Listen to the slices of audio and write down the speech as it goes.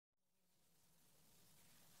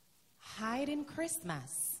Hiding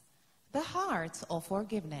Christmas, the heart of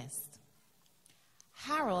forgiveness.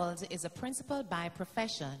 Harold is a principal by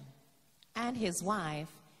profession, and his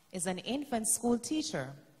wife is an infant school teacher.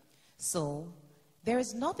 So there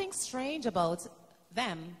is nothing strange about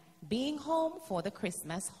them being home for the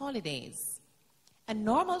Christmas holidays. A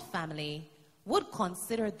normal family would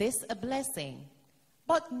consider this a blessing,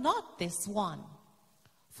 but not this one.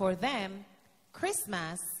 For them,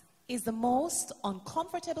 Christmas is the most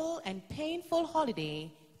uncomfortable and painful holiday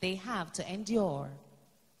they have to endure.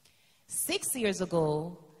 6 years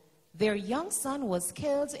ago, their young son was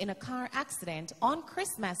killed in a car accident on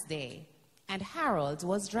Christmas Day, and Harold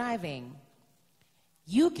was driving.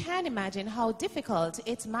 You can imagine how difficult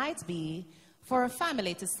it might be for a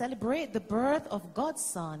family to celebrate the birth of God's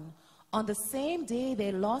Son on the same day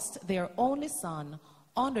they lost their only son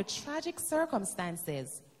under tragic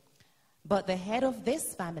circumstances. But the head of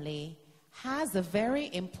this family has a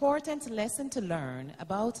very important lesson to learn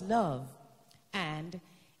about love, and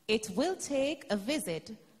it will take a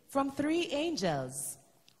visit from 3 angels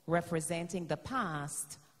representing the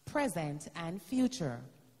past, present, and future.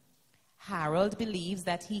 Harold believes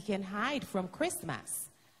that he can hide from Christmas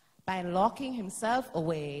by locking himself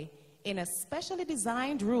away in a specially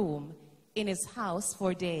designed room in his house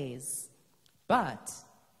for days. But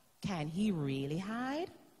can he really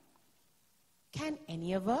hide? Can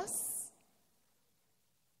any of us?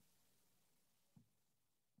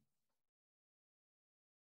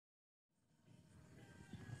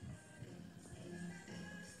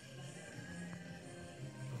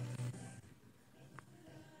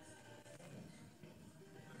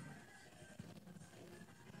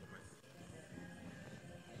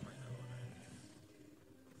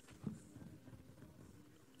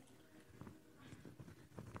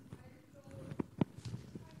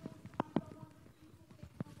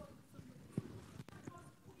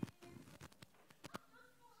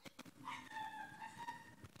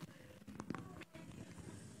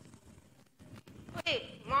 Wait,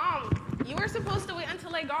 Mom, you were supposed to wait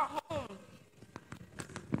until I got home.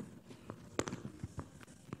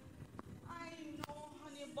 I know,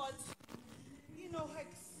 honey, but you know how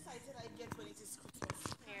excited I get when it is Christmas.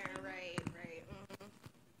 Yeah, right.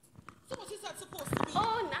 So what is that supposed to be?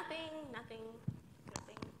 Oh, nothing.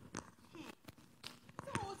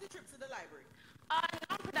 So how was the trip to the library?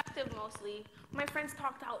 Non-productive mostly. My friends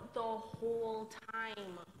talked out the whole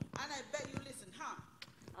time. And I bet you listened, huh?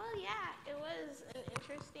 Oh yeah, it was an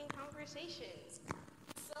interesting conversation.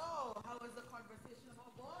 So, how was the conversation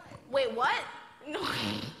about boys? Wait, what? No.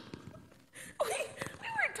 we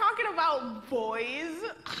weren't talking about boys.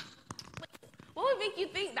 What would make you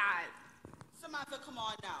think that? Samantha, come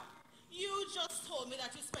on now. You just told me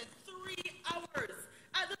that you spent 3 hours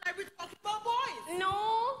at the library talking about boys.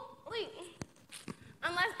 No,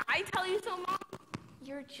 unless I tell you so, Mom,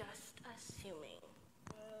 you're just assuming.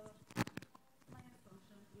 Well, my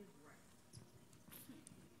assumption is right.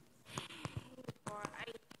 Or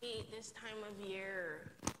I hate this time of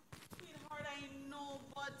year. Sweetheart, I know,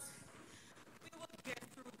 but we will get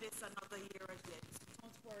through this another year again.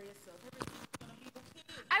 Don't worry yourself. Everything's gonna be okay.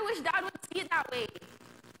 I wish Dad would see it that way.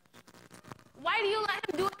 Why do you let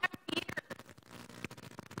him do it every year?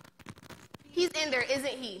 He's in there,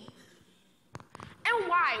 isn't he? And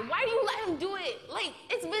why? Why do you let him do it?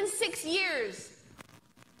 It's been 6 years.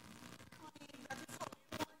 Honey, that is how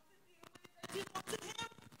you want to deal with it. You want to him.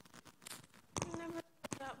 You never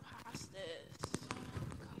got past this.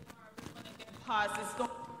 We're gonna get past this.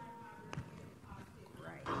 Don't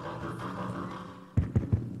Right. come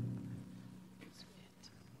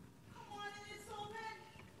on, it is so late.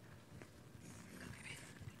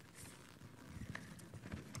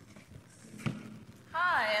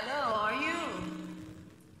 Hi, hello, how are you?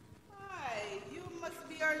 Hi, you must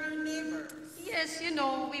be our new neighbors. Yes,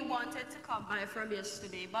 we wanted to come by from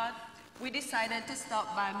yesterday, but we decided to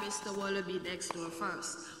stop by Mr. Wallaby next door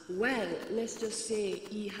first. Well, let's just say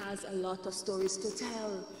he has a lot of stories to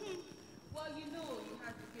tell. Well, you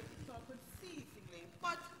have to give the talk unceasingly,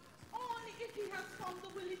 but only if he has found the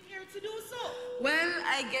willing ear to do so. Well,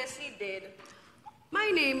 I guess he did. My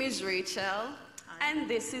name is Rachel, and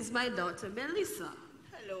this is my daughter, Melissa.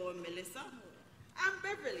 Hello, Melissa. I'm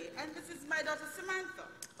Beverly, and this is my daughter, Samantha.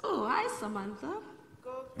 Oh, hi, Samantha.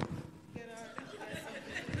 Go get her.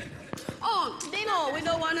 Oh, no, we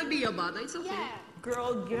don't want to be a bother. It's okay. Yeah.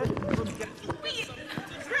 Girl, get. Wait,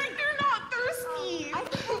 Greg, you're not thirsty.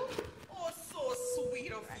 Oh, so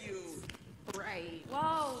sweet of you. Right.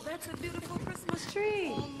 Wow, that's a beautiful Christmas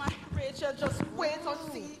tree. Oh, my Rachel, just wait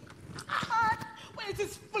and see. When it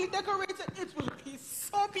is fully decorated, it will be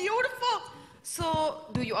so beautiful. So,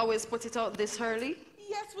 do you always put it out this early?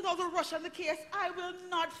 Yes, without a rush on the case, I will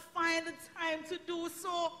not find the time to do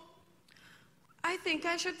so. I think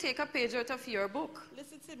I should take a page out of your book.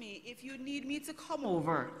 Listen to me, if you need me to come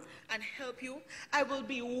over and help you, I will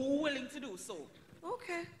be willing to do so.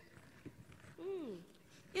 Okay.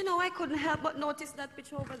 You know, I couldn't help but notice that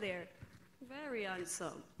picture over there. Very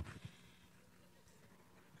handsome.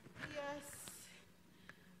 Yes.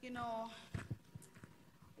 You know,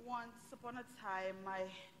 once upon a time,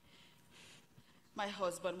 my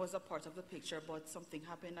husband was a part of the picture, but something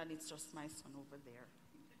happened and it's just my son over there.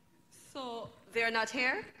 So, they're not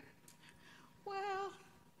here? Well,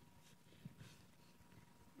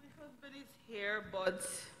 my husband is here, but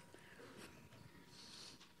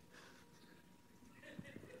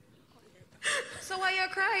So why are you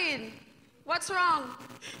crying? What's wrong?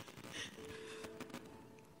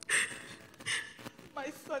 my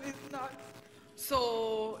son is not.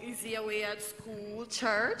 So, is he away at school,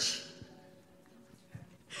 church?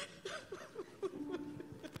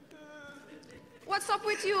 What's up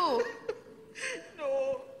with you?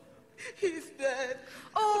 No, he's dead.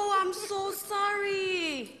 Oh, I'm so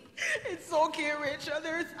sorry. It's okay, Rachel.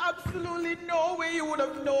 There is absolutely no way you would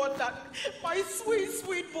have known that. My sweet,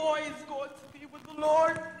 sweet boy is going to be with the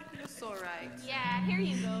Lord. You're so right. Yeah, here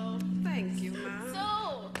you go. Thank you, ma'am.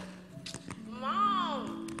 So,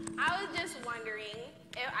 Mom, I was just wondering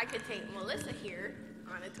if I could take Melissa here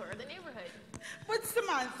on a tour of the neighborhood. But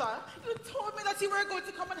Samantha, you told me that you were going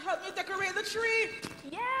to come and help me decorate the tree.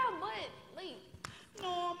 Yeah, but, like,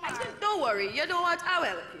 No, man. Don't worry. You know what? I'll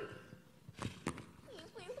help you.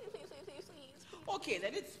 please. Okay,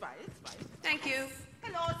 then it's fine. It's fine. Thank you.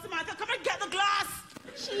 Hello, Samantha. Come and get the glass.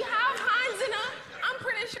 She have hands in her. I'm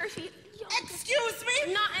pretty sure she... Yo, Excuse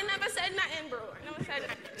me? I never said nothing, bro. I never said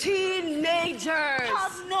nothing. Teenagers.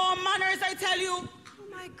 Have no manners, I tell you.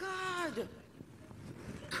 Oh, my God.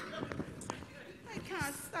 I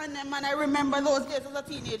can't stand them, man. I remember those days as a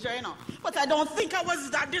teenager, you know. But I don't think I was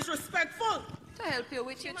that disrespectful. To help you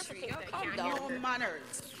with your must have tree. think that Calm can't down. No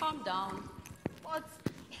manners. Calm down. But,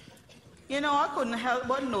 you know, I couldn't help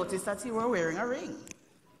but notice that you were wearing a ring.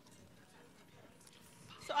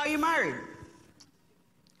 So are you married?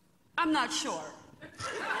 I'm not sure.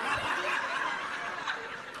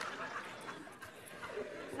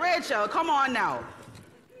 Rachel, come on now.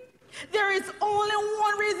 There is only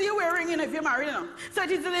one reason you're wearing it if you're married, you know. So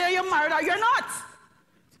it's either you're married or you're not.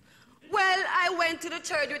 Well, I went to the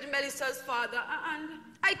church with Melissa's father, and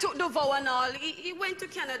I took the vow and all. He went to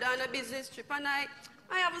Canada on a business trip, and I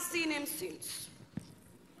haven't seen him since.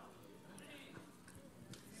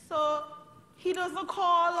 So he doesn't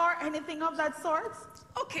call or anything of that sort?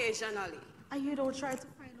 Occasionally. And you don't try to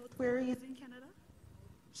find out where he is in Canada?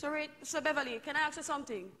 So Beverly, can I ask you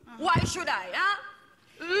something? Why should I, huh?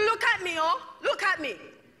 Look at me, oh. Look at me.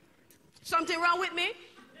 Something wrong with me?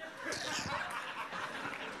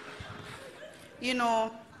 You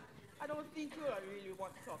know, I don't think you really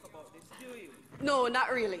want to talk about this, do you? No,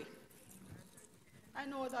 not really. I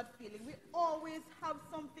know that feeling. We always have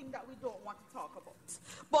something that we don't want to talk about.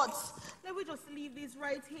 But let me just leave this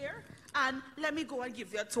right here, and let me go and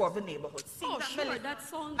give you a tour of the neighborhood. See Oh, that sure, Melissa that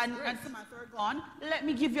sounds and great. Samantha are gone. Let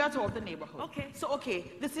me give you a tour of the neighborhood. Okay. So,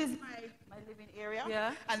 okay, this is my living area.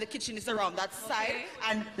 Yeah. And the kitchen is around that side. Okay.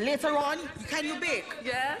 And later on, can you bake?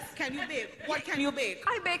 Yes. Can you bake? What can you bake?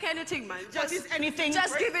 I bake anything, man. What is anything?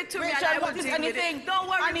 Just give it to me and Rachel, I will what is deal with anything? it. Don't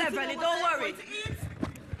worry, Anything Beverly, over don't there worry. going to eat?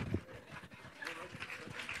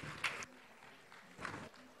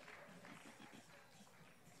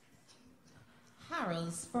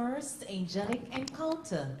 Harold's first angelic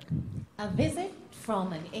encounter, a visit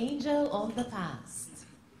from an angel of the past.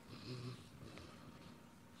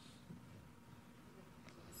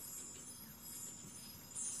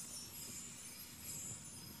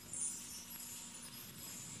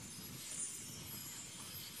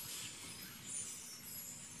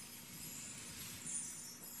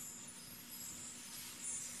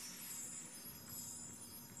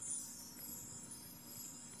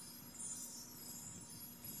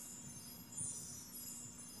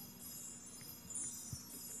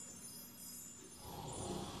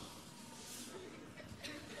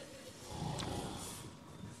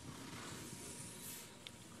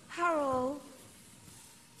 Harold.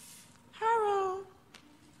 Harold.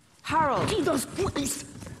 Harold. Jesus Christ!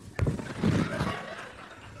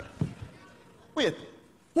 Wait,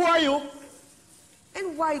 who are you?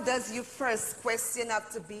 And why does your first question have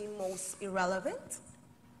to be most irrelevant?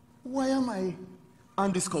 Why am I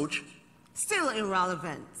on this couch? Still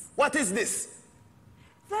irrelevant. What is this?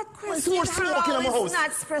 That Why is question, more smoke in my Harold, is house?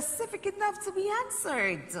 not specific enough to be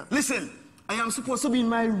answered. Listen, I am supposed to be in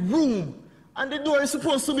my room, and the door is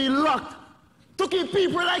supposed to be locked. to keep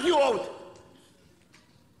people like you out.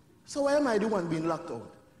 So why am I the one being locked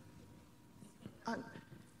out? And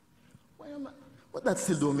why am I? But that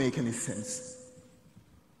still don't make any sense.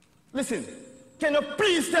 Listen, can you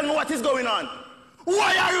please tell me what is going on?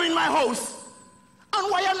 Why are you in my house? And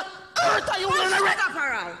why on earth are you wearing a red? Shut up,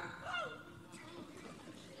 Harold.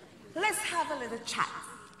 Let's have a little chat.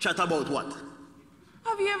 Chat about what?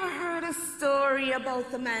 Have you ever heard a story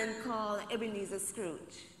about a man called Ebenezer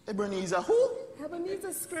Scrooge? Ebenezer who?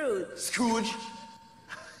 Ebenezer Scrooge. Scrooge?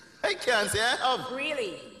 I can't say I have.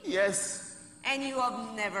 Really? Yes. And you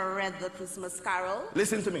have never read the Christmas Carol?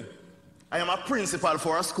 Listen to me. I am a principal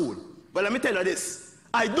for a school. But let me tell you this.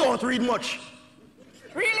 I don't read much.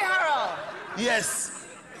 Really, Harold? Yes.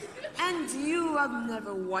 And you have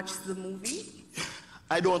never watched the movie?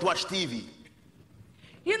 I don't watch TV.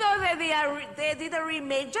 You know that they did a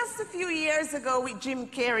remake just a few years ago with Jim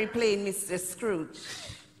Carrey playing Mr. Scrooge.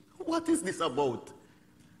 What is this about?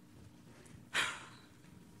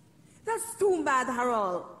 That's too bad,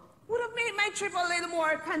 Harold. Would have made my trip a little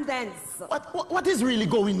more condensed. What is really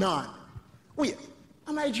going on? Wait,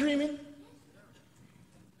 am I dreaming?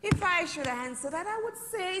 If I should answer that, I would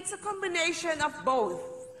say it's a combination of both.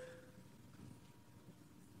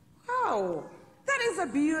 Oh, that is a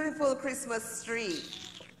beautiful Christmas tree.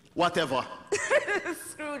 Whatever.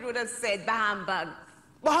 Scrooge would have said Baham.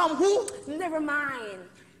 Baham who? Never mind.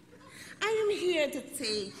 I am here to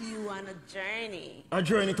take you on a journey. A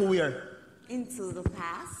journey to where? Into the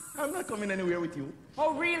past. I'm not coming anywhere with you.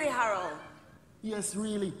 Oh, really, Harold? Yes,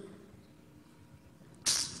 really.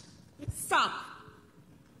 Stop.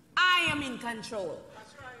 I am in control.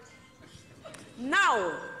 That's right.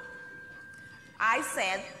 Now, I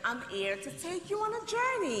said I'm here to take you on a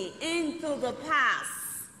journey into the past.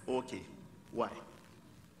 Okay. Why?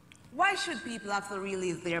 Why should people have to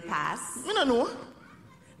relive their past? I don't know.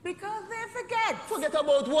 Because they forget. Forget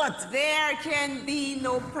about what? There can be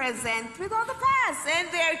no present without the past, and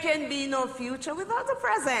there can be no future without the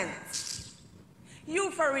present. You,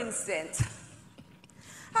 for instance,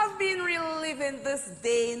 have been reliving this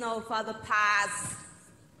day now for the past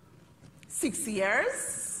 6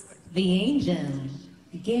 years. The angel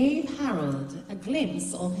gave Harold a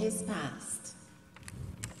glimpse of his past.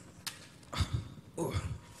 Oh,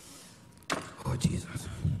 Jesus.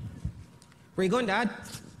 Where you going, Dad?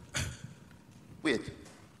 Wait.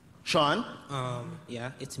 Sean?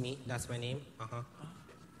 Yeah, it's me. That's my name.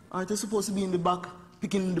 Aren't you supposed to be in the back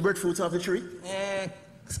picking the breadfruits off the tree?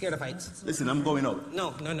 Scared of heights. Listen, I'm going out.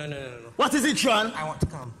 No. What is it, Sean? I want to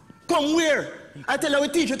come. Come where? I tell you, I will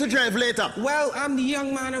teach you to drive later. Well, I'm the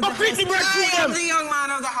young man of the house. Pick the breadfruit I am the young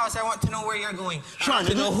man of the house. I want to know where you're going. Sean, I want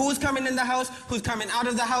to know who's coming in the house, who's coming out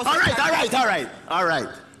of the house. All right.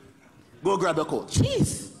 Go grab your coat.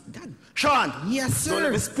 Jeez. Dad. Sean. Yes, sir. Don't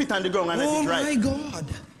let me spit on the ground and let it dry. Oh, my God.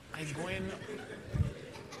 I'm going...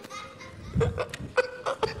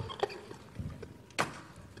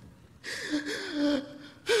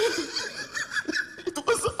 It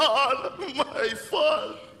was all my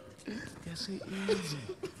fault. Yes, it is.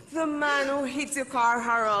 The man who hit your car,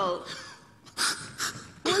 Harold,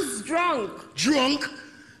 was drunk. Drunk?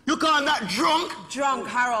 You call that drunk? Drunk,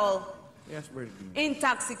 Harold. Yes, Brady.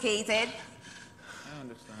 Intoxicated. I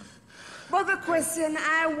understand. But the question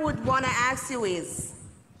I would want to ask you is,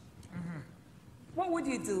 what would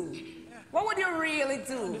you do? What would you really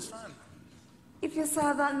do if you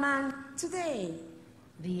saw that man today?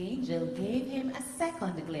 The angel gave him a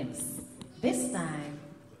second glimpse, this time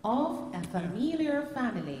of a familiar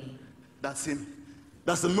family. That's him.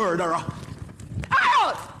 That's the murderer.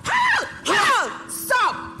 Harold!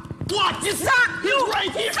 Stop! What? You stop! You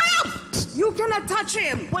right here. Stop! You cannot touch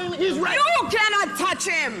him. When he's right. You cannot touch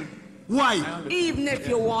him. Why? Even if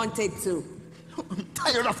you wanted to. I'm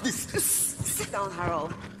tired of this. Sit down,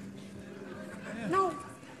 Harold. No.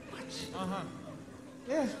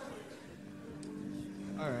 Yeah.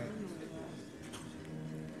 All right.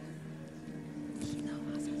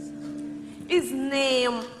 His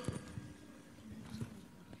name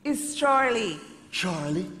is Charlie.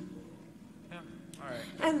 Charlie? Yeah. All right.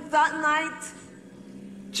 And that night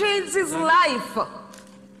changed his life.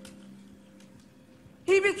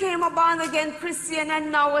 He became a born-again Christian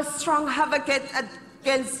and now a strong advocate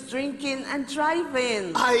against drinking and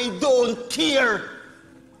driving. I don't care.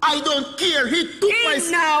 He took my...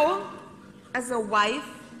 He now has a wife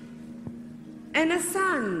and a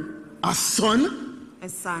son. A son? A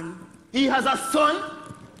son. He has a son?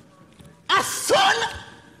 A son?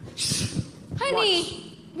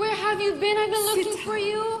 Honey, where have you been? I've been looking for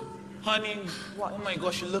you. Honey, oh my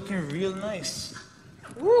gosh, you're looking real nice.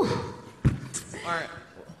 Woo. All right.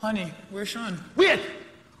 Honey, where's Sean? Wait.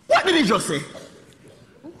 What did he just say?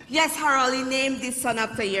 Yes, Harold, he named this son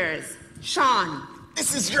after yours. Sean.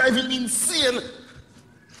 This is driving me insane.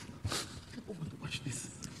 Watch this.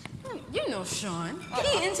 You know Sean.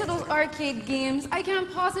 He into those arcade games. I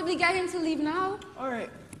can't possibly get him to leave now. All right.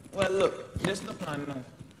 Well, look, this is the plan now.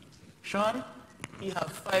 Sean, you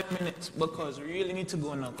have 5 minutes because we really need to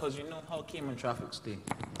go now because you know how Cayman traffic stay.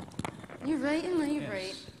 You're right, Emma, you're Yes.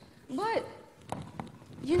 right. But,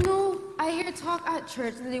 you know, I hear talk at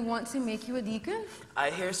church that they want to make you a deacon. I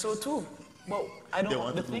hear so too. But I They don't.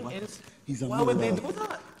 want The to do thing what? is, He's a why would they murderer. do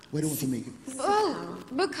that? Why don't you make it? Well,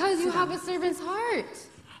 because you have a servant's heart.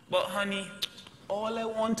 But honey, all I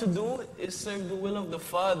want to do is serve the will of the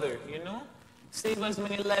Father. You know, save as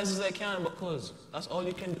many lives as I can because that's all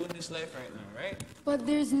you can do in this life right now, right? But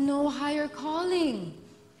there's no higher calling.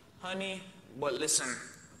 Honey, but listen.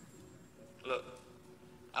 Look,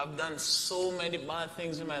 I've done so many bad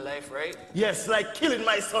things in my life, right? Yes, like killing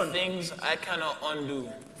my son. Things I cannot undo.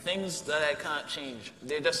 Things that I can't change.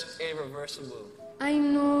 They're just irreversible. I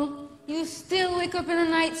know. You still wake up in the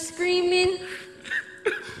night screaming.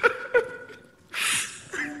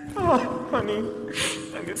 Oh, honey,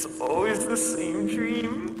 and it's always the same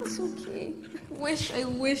dream. It's okay. I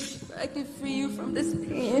wish I could free you from this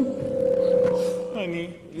pain.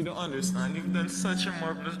 Honey, you don't understand. You've done such a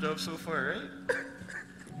marvelous job so far, right?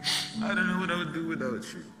 I don't know what I would do without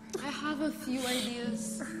you. I have a few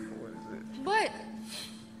ideas. What is it? But,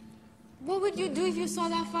 what would you do if you saw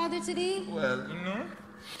that father today? Well, you know,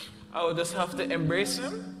 I would just have to embrace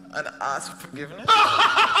him and ask for forgiveness.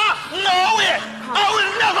 No way! I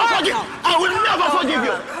will never forgive. I will never forgive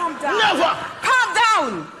you. Calm down. Never. Calm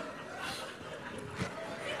down.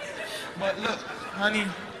 But look, honey,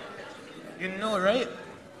 you know, right?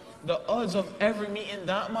 The odds of ever meeting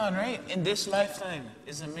that man, right, in this lifetime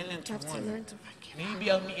is 1,000,000 to 1.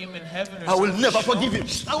 Maybe I'll meet him in heaven or I will something. never forgive you.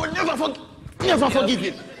 I will never forgive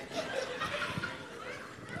you.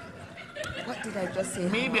 What did I just say?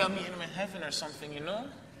 Maybe I'll meet him in heaven or something, you know?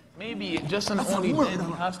 Maybe just an only dead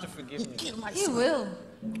who has to forgive me. He will.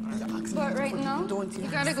 But right now, you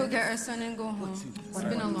gotta go get our son and go home. It's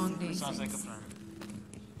been a long day. Sounds like a plan.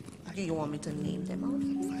 Do you want me to name them out?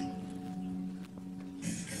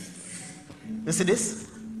 You see this?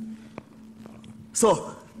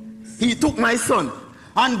 So, he took my son,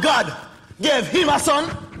 and God gave him a son.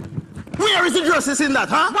 Where is the justice in that,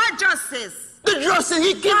 huh? What justice? The justice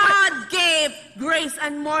he gave. God gave grace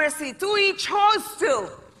and mercy to who he chose to.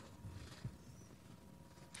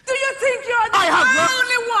 Do you think you're the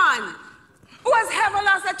only one who has ever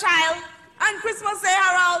lost a child? And Christmas Day,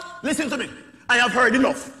 Harold? Listen to me. I have heard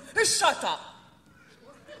enough. Shut up.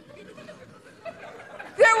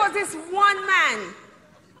 There was this one man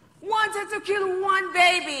wanted to kill one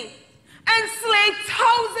baby and slay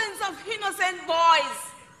thousands of innocent boys.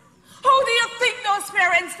 How do you think those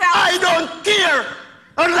parents felt? I don't care.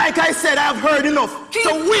 And like I said, I have heard enough.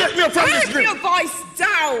 So wake me up from this Keep dream. your voice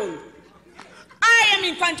down. I am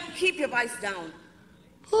in control. Keep your voice down.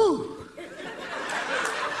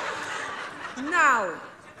 Now,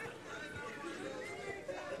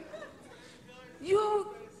 you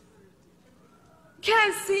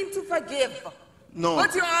can't seem to forgive. No.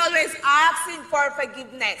 But you're always asking for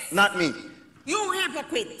forgiveness. Not me. You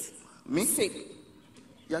hypocrite. Me? Sick.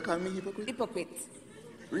 You call me hypocrite? Hypocrite.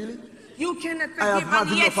 Really? You cannot I have forgive had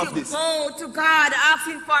and yet enough of you this. go to God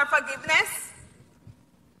asking for forgiveness.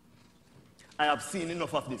 I have seen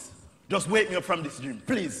enough of this. Just wake me up from this dream,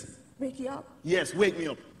 please. Wake you up. Yes, wake me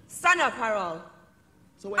up. Stand up, Harold.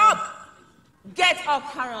 So Up! Get up,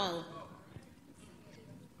 Harold.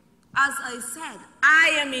 As I said,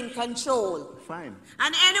 I am in control. Fine.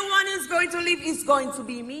 And anyone who's going to leave is going to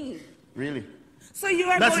be me. Really? So you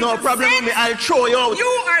are That's going no to problem sit. with me. I'll throw you out. You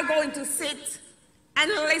are going to sit and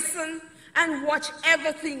listen and watch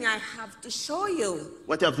everything I have to show you.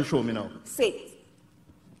 What you have to show me now? Sit.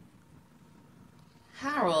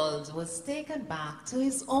 Harold was taken back to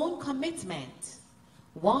his own commitment,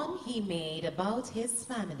 one he made about his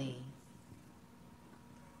family.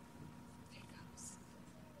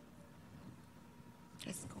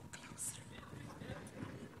 Let's go closer.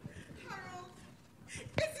 Harold,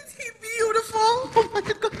 isn't he beautiful? Oh my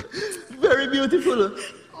God. Very beautiful.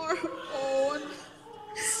 Our own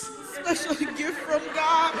special gift from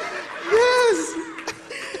God. Yes.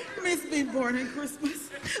 Miss being born on Christmas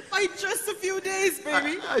by just a few days,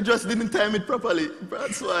 baby. I just didn't time it properly.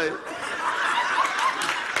 That's why.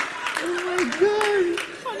 Oh my God.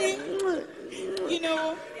 Honey, you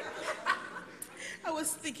know, I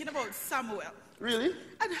was thinking about Samuel. Really?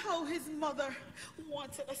 And how his mother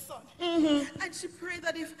wanted a son. And she prayed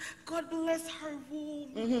that if God blessed her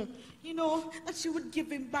womb, you know, that she would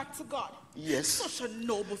give him back to God. Yes. Such a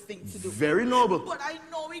noble thing to do. Very noble. But I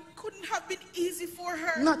know it couldn't have been easy for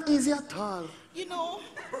her. Not easy at all. You know?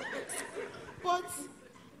 But,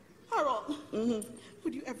 Harold,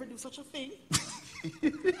 would you ever do such a thing?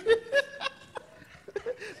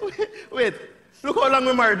 Wait, look how long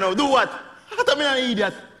we married now. Do what? I thought I'm an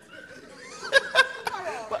idiot.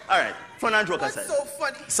 But, all right, fun and joke aside. That's so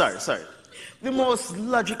funny. Sorry. The most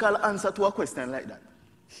logical answer to a question like that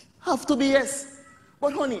have to be yes.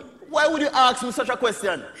 But honey, why would you ask me such a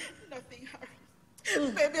question? Nothing,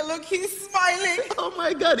 Harold. Baby, look, he's smiling. Oh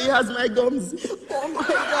my God, he has my gums. Oh my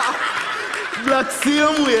God. Black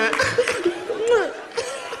same way.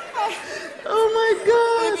 Oh my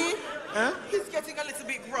God. Baby, Huh? he's getting a little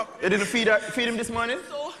bit grumpy. You didn't feed him this morning?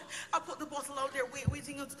 So I put the bottle out there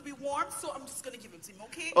waiting it to be warm, so I'm just going to give it to him,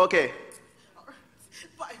 okay? Okay. All right.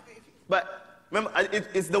 Bye, baby. But remember,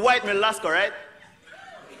 it's the white Melasco, right?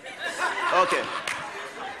 Okay.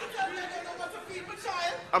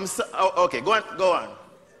 I'm so, okay, go on.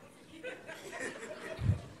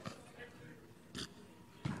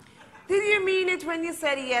 Did you mean it when you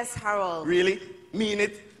said yes, Harold? Really? Mean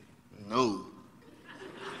it? No.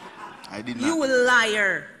 I did not. You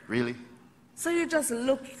liar. Really? So you just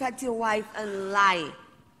look at your wife and lie.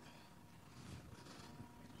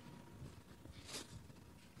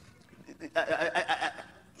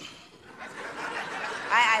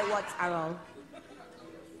 I what, Harold?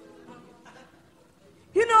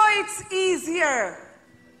 You know, it's easier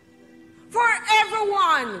for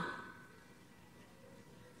everyone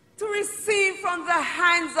to receive from the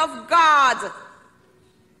hands of God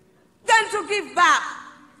than to give back.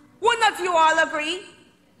 Would not you all agree?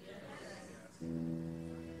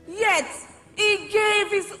 Yet, he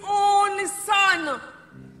gave his only son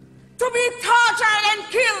to be tortured and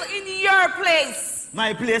killed in your place.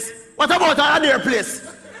 My place? What about other place?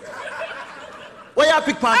 Where you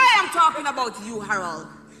pick pan? I am talking about you, Harold.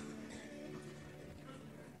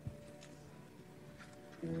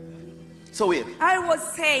 So wait. I was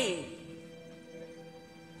saying,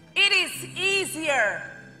 it is easier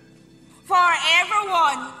for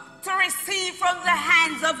everyone to receive from the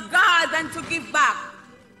hands of God than to give back.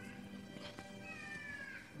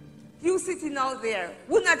 You sitting out there,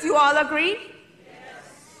 would not you all agree?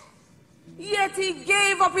 Yet he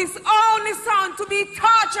gave up his only son to be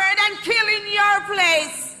tortured and killed in your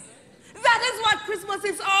place. That is what Christmas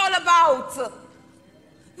is all about.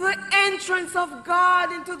 The entrance of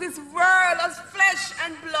God into this world as flesh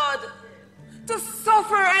and blood. To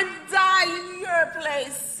suffer and die in your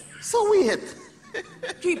place. So wait.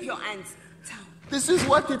 Keep your hands down. This is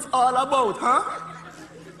what it's all about, huh?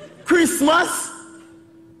 Christmas?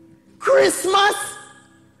 Christmas?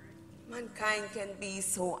 Mankind can be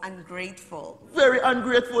so ungrateful. Very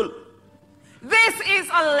ungrateful. This is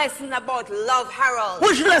a lesson about love, Harold.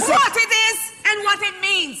 Which lesson? What it is and what it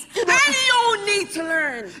means. And you need to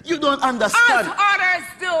learn. You don't understand. As others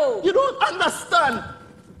do. You don't understand.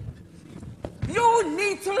 You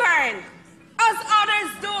need to learn, as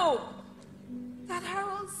others do, that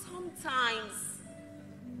Harold,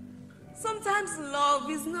 sometimes love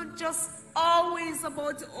is not just always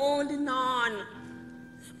about holding on,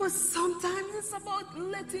 but sometimes it's about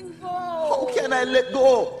letting go. How can I let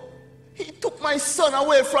go? He took my son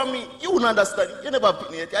away from me. You wouldn't understand. You never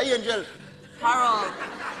picked me yet. You're angel. Harold,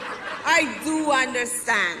 I do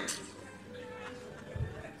understand.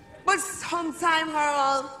 But sometimes,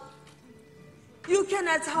 Harold, you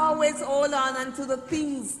cannot always hold on to the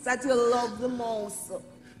things that you love the most.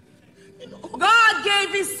 God gave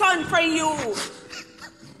his son for you.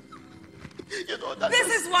 You know, this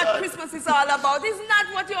is what Christmas is all about. It's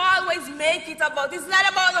not what you always make it about. It's not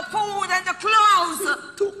about the food and the clothes.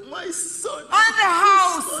 He took my son. And the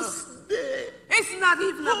house. Christmas Day. It's not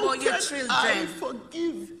even How about your can children. I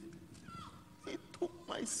forgive. He took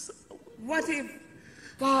my son. What if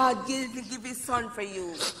God gave his son for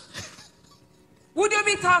you? Would you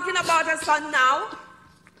be talking about a son now?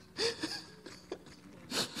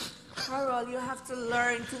 Harold, you have to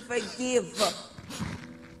learn to forgive.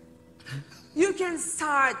 You can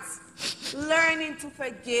start learning to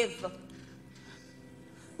forgive.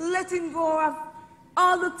 Letting go of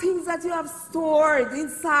all the things that you have stored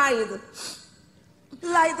inside.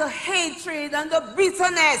 Like the hatred and the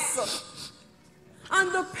bitterness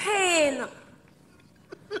and the pain.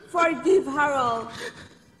 Forgive, Harold.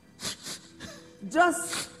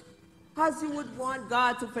 Just as you would want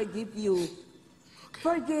God to forgive you.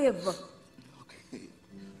 Forgive. Okay.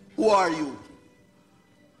 Who are you?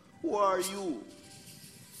 Who are you?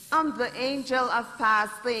 I'm the angel of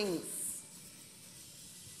fast things.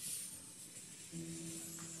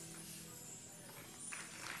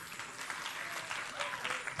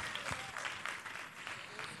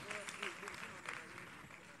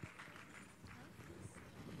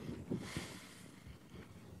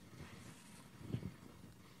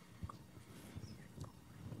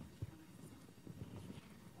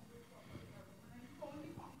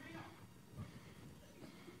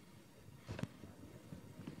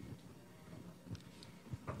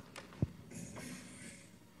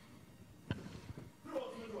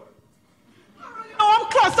 I'm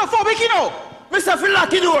claustrophobic, you know. Mr. Phil,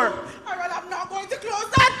 lock the door. All right, I'm not going to close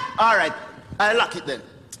that. All right, I lock it then.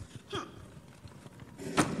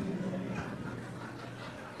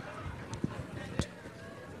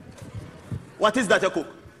 What is that you cook?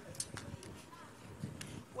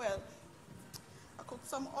 Well, I cooked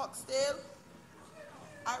some oxtail,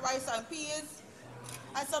 and rice and peas,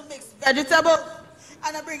 and some mixed vegetable,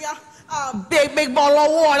 and I bring you a big bottle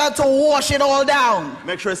of water to wash it all down.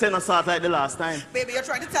 Make sure you say no salt like the last time. Baby, you're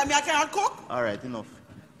trying to tell me I can't cook? All right, enough.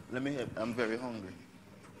 Let me help. I'm very hungry.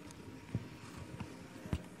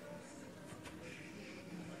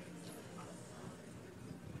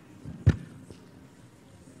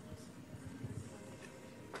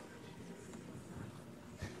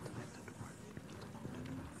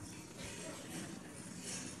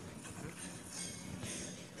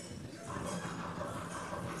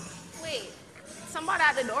 Wait, somebody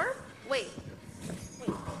at the door? Wait.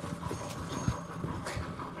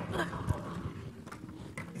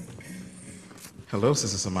 Hello,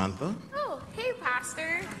 Sister Samantha. Oh, hey,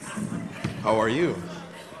 Pastor. How are you?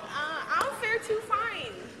 I'm fair to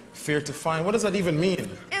fine. Fair to find? What does that even mean?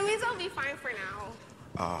 It means I'll be fine for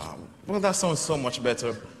now. Well, that sounds so much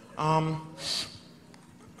better. Yeah.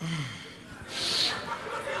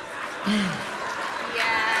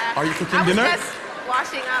 Are you cooking I was dinner? just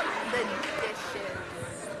washing up the dishes.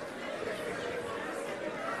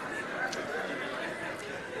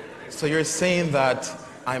 So you're saying that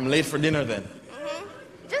I'm late for dinner then?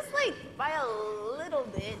 Just like by a little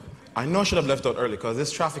bit. I know I should have left out early because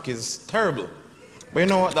this traffic is terrible. But you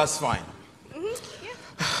know what? That's fine. Yeah.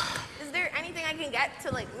 Is there anything I can get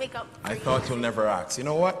to like make up for I you? thought you'll never ask. You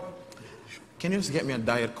know what? Can you just get me a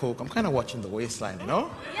Diet Coke? I'm kind of watching the waistline, you know?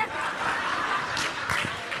 Yeah.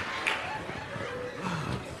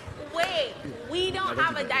 Wait, we don't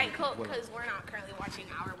have a Diet Coke because we're not currently watching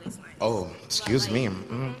our waistline. Oh, excuse me.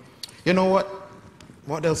 You know what?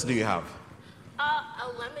 What else do you have? A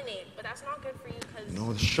lemonade, but that's not good for you because.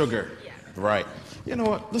 No sugar. Yeah. Right. You know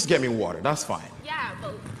what? Just get me water. That's fine. Yeah,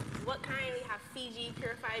 but what kind? We have Fiji,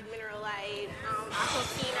 purified mineral light,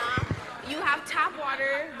 Aquafina. You have tap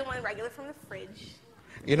water, the one regular from the fridge.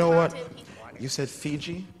 You know what? Fountain peach water. You said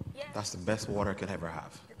Fiji? Yeah. That's the best water I could ever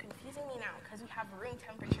have. You're confusing me now because we have room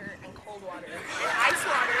temperature and cold water and ice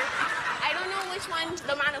water. I don't know which one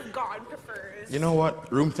the man of God prefers. You know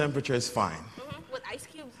what? Room temperature is fine. With ice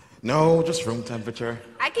cubes. No, just room temperature.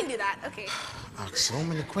 I can do that. Okay. Ask so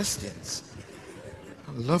many questions.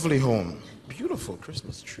 A lovely home. Beautiful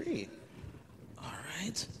Christmas tree. All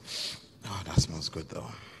right. Oh, that smells good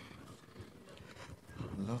though.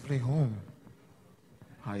 Lovely home.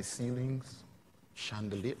 High ceilings.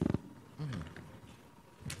 Chandelier.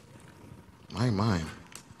 My.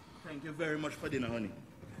 Thank you very much for dinner, honey.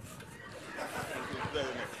 Thank you very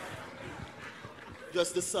much.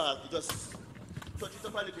 Just the salt. Just touch it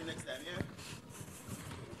up a little next time, yeah?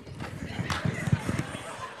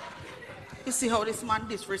 You see how this man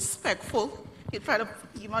disrespectful? He try to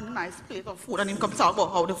give him a nice plate of food and him come talk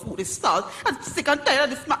about how the food is salt. I'm sick and tired of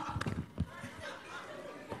this man.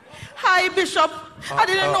 Hi, Bishop. I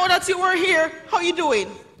didn't know that you were here. How you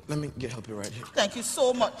doing? Let me help you right here. Thank you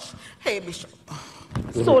so much. Hey, Bishop.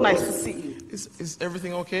 So nice to see you. Is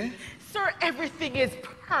everything okay? Sir, everything is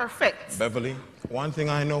perfect. Beverly, one thing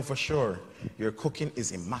I know for sure, your cooking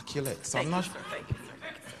is immaculate. So I'm not. Thank you,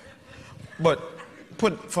 sir. But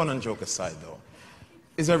put fun and joke aside, though.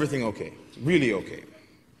 Is everything okay? Really okay?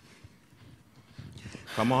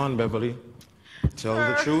 Come on, Beverly. Tell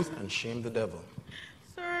the truth and shame the devil.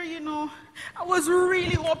 Sir, you know, I was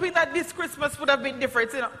really hoping that this Christmas would have been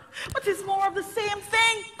different, you know. But it's more of the same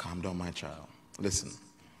thing. Calm down, my child. Listen,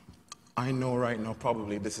 I know right now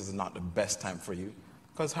probably this is not the best time for you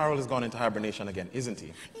because Harold has gone into hibernation again, isn't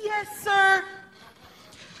he? Yes, sir.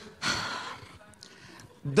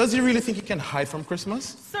 Does he really think he can hide from Christmas?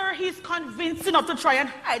 Sir, he's convinced enough to try and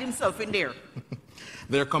hide himself in there.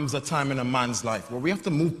 There comes a time in a man's life where we have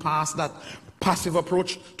to move past that passive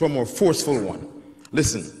approach to a more forceful one.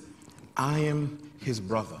 Listen, I am his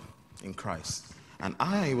brother in Christ, and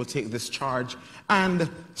I will take this charge and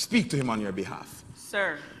speak to him on your behalf.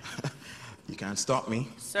 Sir, You can't stop me.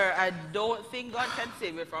 sir, I don't think God can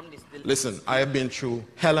save you from this. Listen, I have been through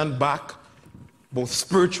hell and back, both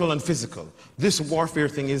spiritual and physical. This warfare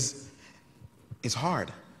thing is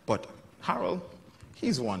hard, but Harold,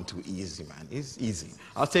 he's one too easy, man. He's easy.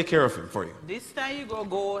 I'll take care of him for you. This time you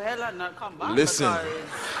go hell and not come back. Listen.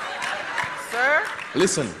 Because, sir,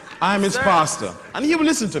 Listen, I'm his Sir. pastor, and he will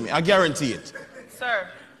listen to me. I guarantee it. sir,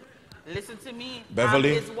 listen to me.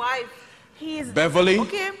 Beverly. I'm his wife. He's Beverly.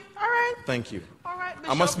 Okay, all right. Thank you. All right,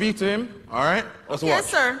 I must speak to him. All right? Let's watch. Yes,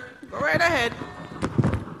 sir. Go right ahead.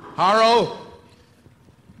 Harold,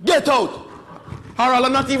 get out. Harold,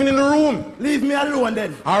 I'm not even in the room. Leave me alone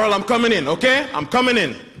then. Harold, I'm coming in, okay? I'm coming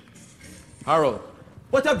in. Harold.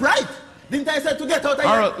 What a bright! Didn't I say to get out of here?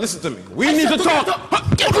 Harold, listen to me. We I need said to to talk.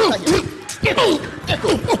 get out. Get out! Get out! Get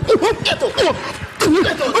out! Get out!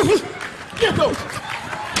 Get out! Get out!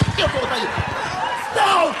 Get out of here!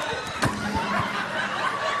 Stop!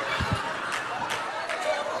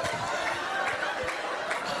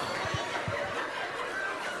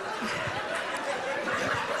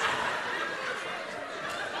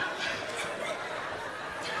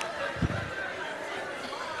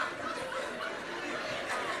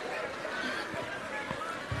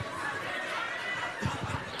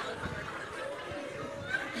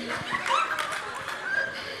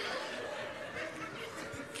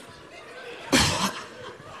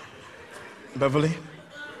 Beverly,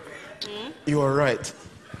 you are right.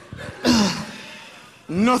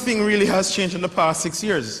 Nothing really has changed in the past 6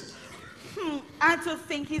 years. And to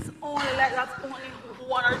think he's only like that only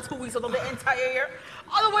 1 or 2 weeks out of the entire year.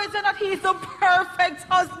 Otherwise, they're not he's the perfect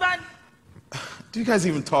husband. Do you guys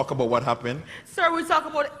even talk about what happened? Sir, we talk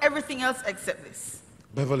about everything else except this.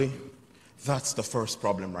 Beverly, that's the first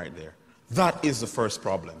problem right there. That is the first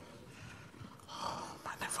problem. Oh,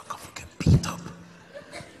 man, never gonna get beat up.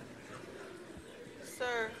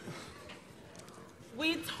 Sir,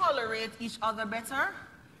 we tolerate each other better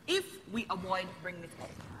if we avoid bringing it up.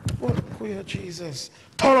 Oh, yeah, Jesus.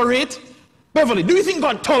 Tolerate? Beverly, do you think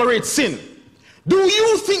God tolerates sin? Do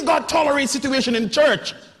you think God tolerates situation in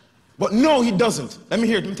church? But no, he doesn't. Let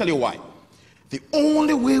me tell you why. The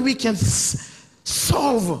only way we can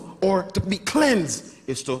solve or to be cleansed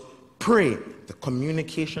is to pray. The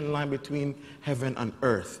communication line between heaven and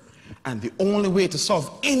earth. And the only way to solve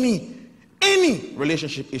any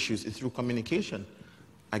relationship issues is through communication.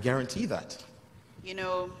 I guarantee that. You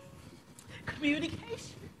know,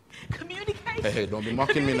 communication. Hey, don't be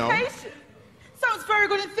mocking me now. Sounds very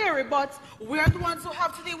good in theory, but we're the ones who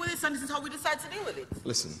have to deal with this, and this is how we decide to deal with it.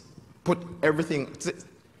 Listen, put everything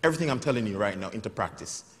I'm telling you right now into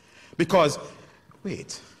practice. Because,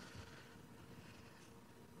 wait,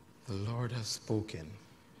 the Lord has spoken.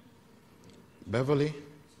 Beverly,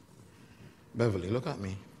 look at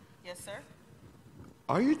me. Yes, sir.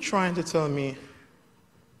 Are you trying to tell me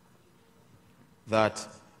that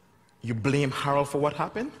you blame Harold for what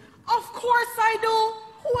happened? Of course I do.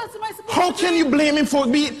 Who else am I supposed How to can you blame him for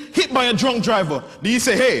being hit by a drunk driver? Do you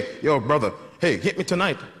say, hey, yo, brother, hey, hit me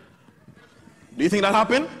tonight? Do you think that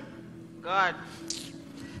happened? God.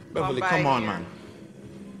 Beverly, come on, man.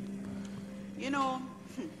 You know,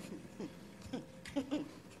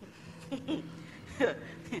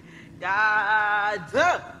 Dad,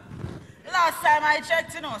 last time I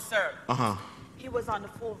checked, you know, sir, he was on the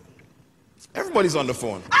phone. Everybody's on the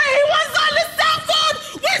phone. And he was on the cell phone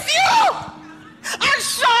with you! And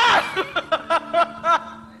Sean!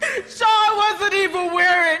 Sean wasn't even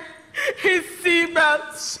wearing his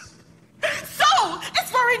seatbelt. So,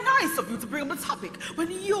 it's very nice of you to bring up the topic when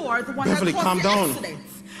you are the one Beverly, that caused calm the down. accident.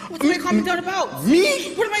 What am I calming down about?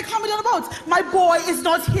 Me? What am I calming down about? My boy is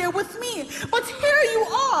not here with me. But here you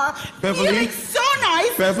are, Beverly? feeling so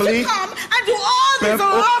nice Beverly? to come and do all this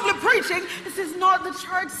Oh. lovely preaching. This is not the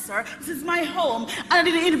church, sir. This is my home, and I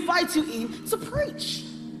didn't invite you in to preach.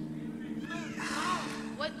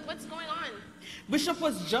 What's going on? Bishop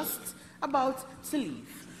was just about to leave.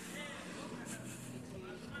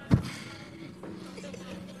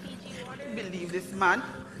 I can't believe this man.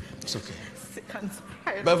 It's okay. Sick and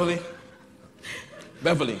tired. Beverly,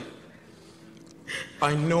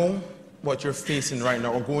 I know what you're facing right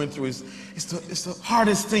now or going through is the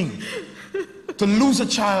hardest thing. To lose a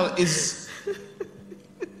child is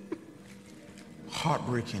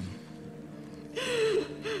heartbreaking.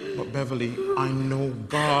 But Beverly, I know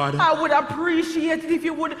God. I would appreciate it if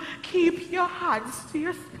you would keep your hands to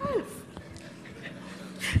yourself.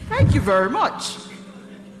 Thank you very much.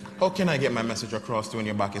 How can I get my message across to when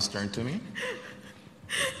your back is turned to me?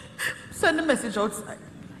 Send a message outside.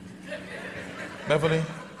 Beverly,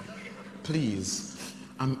 please,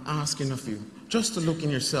 I'm asking of you just to look in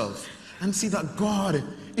yourself and see that God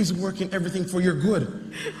is working everything for your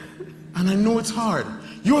good. And I know it's hard.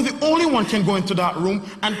 You're the only one can go into that room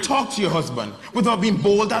and talk to your husband without being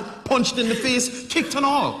bowled at, punched in the face, kicked and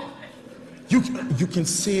all. You can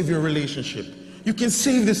save your relationship. You can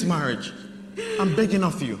save this marriage. I'm begging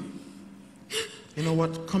of you. You know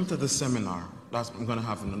what? Come to the seminar that I'm going to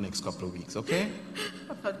have in the next couple of weeks, okay?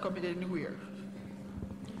 I'm not coming anywhere.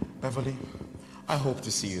 Beverly, I hope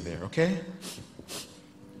to see you there, okay?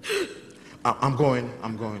 I'm going.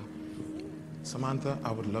 Samantha,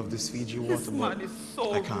 I would love to feed you water. This man is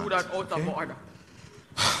so rude and out of okay? order.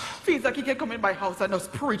 Feels like he can come in my house and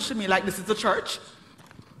just preach to me like this is a church.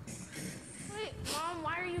 Wait, Mom,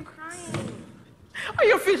 why are you crying? Are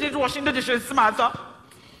you finished washing the dishes, Samantha?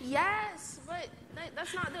 Yes, but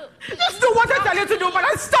that's not the... Just do what I tell you to do,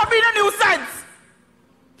 but stop being a nuisance!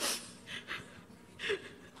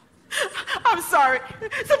 I'm sorry.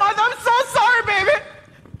 Samantha, I'm so sorry, baby!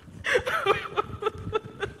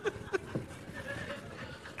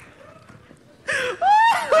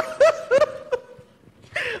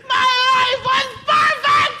 My life was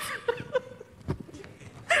perfect!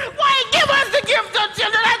 Why give us the gift of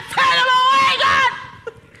children and turn them away, God?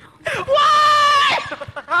 Why?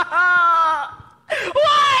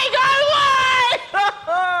 Why, God, why?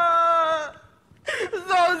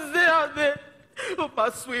 So sad. My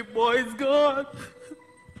sweet boy is gone.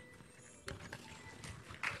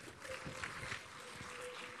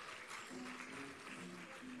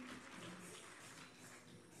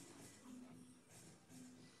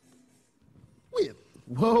 Wait,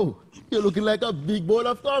 whoa, you're looking like a big bowl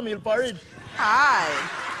of cornmeal porridge. Hi.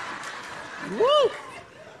 Woo!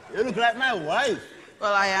 You look like my wife.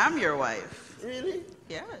 Well, I am your wife. Really?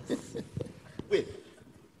 Yes. Wait,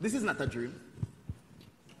 this is not a dream.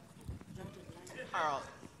 Harold,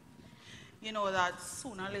 you know that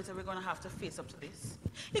sooner or later we're going to have to face up to this.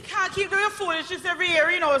 You can't keep doing foolishness every year,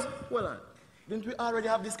 you know. Well, didn't we already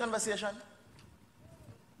have this conversation?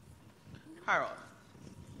 Harold,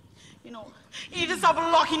 you know, you just stop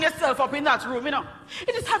locking yourself up in that room, you know.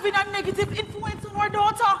 It is having a negative influence on our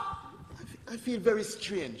daughter. I feel very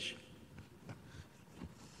strange.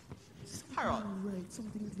 Harold, right,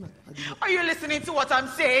 something is not. Are you listening to what I'm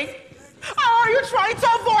saying? Or are you trying to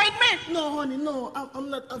avoid me? No, honey, no,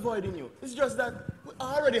 I'm not avoiding you. It's just that we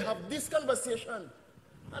already have this conversation.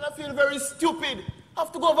 And I feel very stupid. I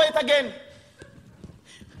have to go over it again.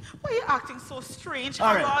 Why are you acting so strange,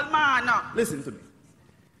 All right. Harold, man? Listen to me.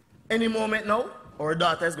 Any moment now, our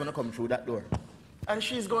daughter is going to come through that door. And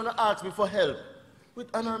she's going to ask me for help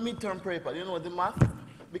on her midterm paper. You know, the math?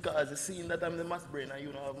 Because it's seeing that I'm the math brain and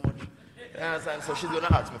you don't have much. You understand? So she's going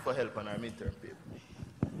to ask me for help on her midterm paper.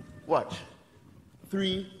 Watch.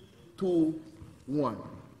 3, 2, 1.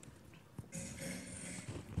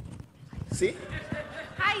 See?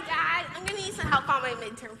 Hi, Dad. I'm going to need some help on my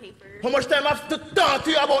midterm paper. How much time I have to talk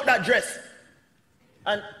to you about that dress?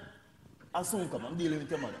 And I'll soon come. I'm dealing with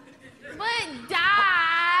your mother. But,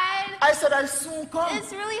 Dad... I said I'll soon come.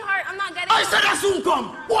 It's really hard. I'm not getting... I said I'll soon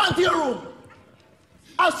come. Go on to your room.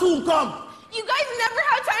 I'll soon come. You guys never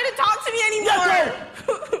have time to talk to me anymore. Yes,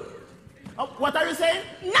 what are you saying?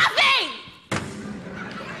 Nothing!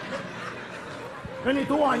 You need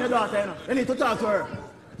to warn your daughter, you know. You need to talk to her.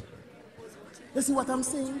 You see what I'm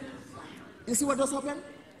saying? You see what just happened?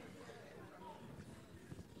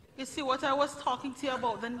 You see what I was talking to you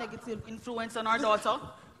about, the negative influence on our daughter?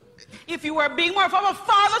 If you were being more of a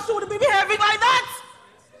father, she wouldn't be behaving like that.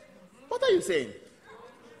 What are you saying?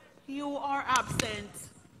 You are absent.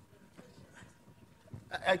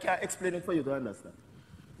 I can't explain it for you to understand.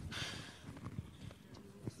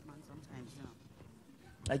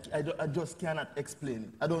 I just cannot explain it.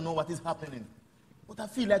 I don't know what is happening. But I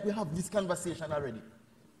feel like we have this conversation already.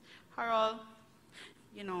 Harold,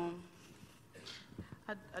 you know,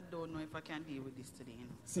 I don't know if I can deal with this today. You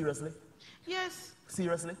know. Seriously? Yes.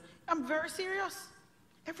 Seriously? I'm very serious.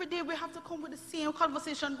 Every day we have to come with the same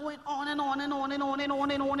conversation going on and on and on and on and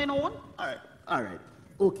on and on and on. All right.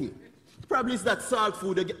 Okay. Probably it's that salt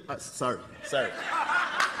food again. Sorry.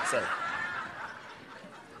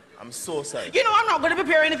 I'm so sorry. You know I'm not going to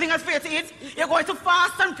prepare anything else for you to eat. You're going to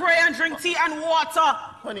fast and pray and drink tea and water.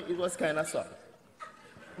 Honey, it was kind of sorry.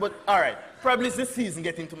 But all right, probably it's the season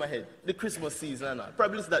getting to my head. The Christmas season and all.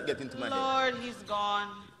 Probably it's that getting to my head. Lord, he's gone.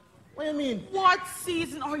 What do you mean? What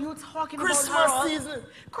season are you talking Christmas about, Harold? season.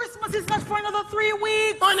 Christmas is not for another 3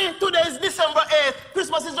 weeks. Honey, today is December 8th.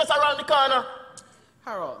 Christmas is just around the corner.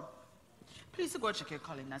 Harold, please go check your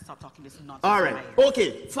calendar and stop talking this nonsense. All right,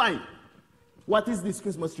 okay, fine. What is this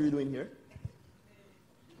Christmas tree doing here?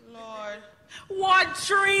 Lord, What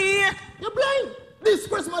tree? You're blind. This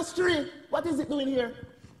Christmas tree. What is it doing here?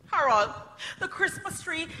 Harold, the Christmas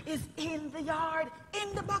tree is in the yard,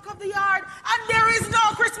 in the back of the yard, and there is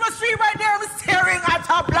no Christmas tree right there. I'm staring at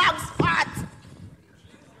a black spot.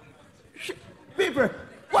 People,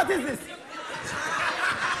 what is this?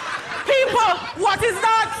 People, what is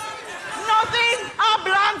that? Nothing, a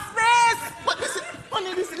blank space. What is it?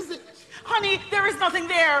 Honey, this is it. Honey, there is nothing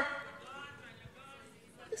there.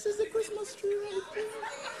 This is the Christmas tree right there.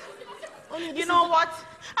 Honey, You know what?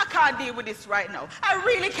 I can't deal with this right now. I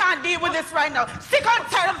really can't deal with this right now. Sick and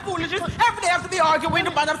tired of foolishness. Every day I have to be arguing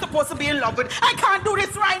the man I'm supposed to be in love with. I can't do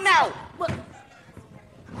this right now. But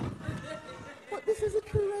this is a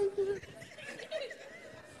tree right here.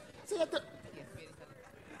 See,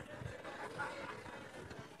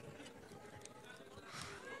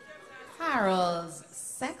 Harold's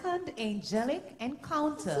second angelic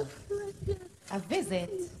encounter. A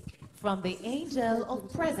visit from the angel of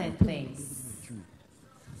present things.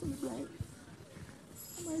 Am I blind?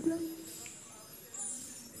 Am I blind?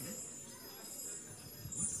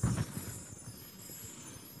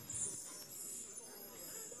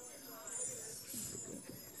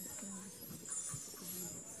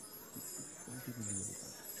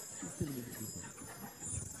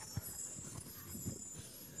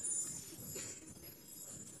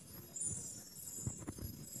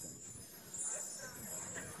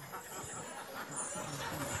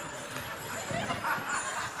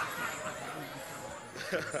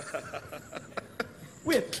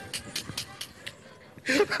 Wait.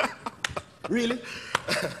 Really?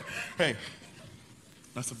 Hey,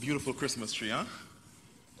 that's a beautiful Christmas tree, huh?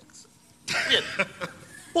 Wait.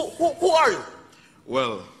 Who are you?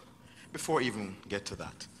 Well, before I even get to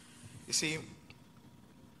that, you see,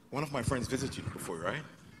 one of my friends visited you before, right?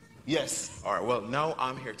 Yes. All right, well, now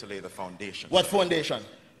I'm here to lay the foundation. What foundation?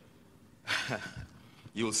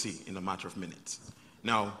 You'll see in a matter of minutes.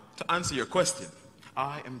 Now, to answer your question,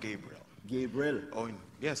 I am Gabriel. Gabriel? Oh,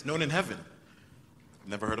 yes, known in heaven.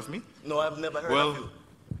 Never heard of me? No, I've never heard well, of you.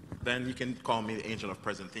 Then you can call me the angel of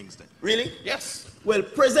present things then. Really? Yes. Well,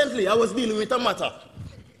 presently, I was dealing with a matter.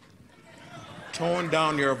 Tone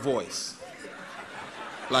down your voice.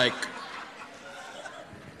 Like,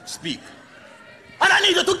 speak. And I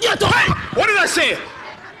need you to get up! Hey! What did I say?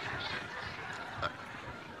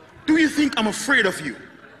 Do you think I'm afraid of you?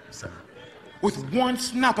 Sir. With one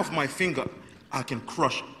snap of my finger, I can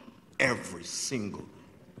crush every single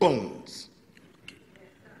bones.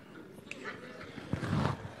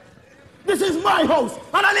 This is my house,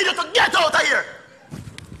 and I need you to get out of here!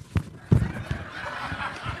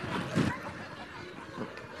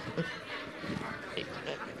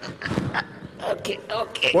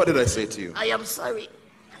 Okay. What did I say to you? I am sorry.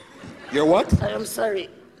 You're what? I am sorry.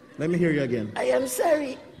 Let me hear you again. I am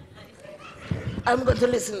sorry. I'm going to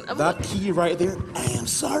listen. That key right there, I am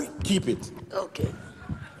sorry. Keep it. Okay.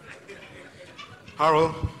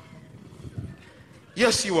 Harold,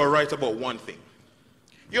 yes, you are right about one thing.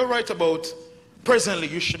 You're right about presently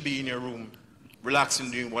you should be in your room,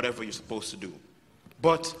 relaxing, doing whatever you're supposed to do.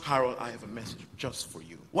 But, Harold, I have a message just for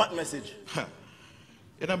you. What message?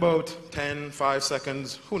 In about 10, 5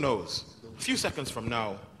 seconds, who knows? A few seconds from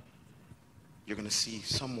now, you're going to see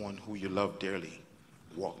someone who you love dearly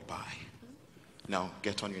walk by. Now,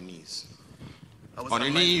 get on your knees. On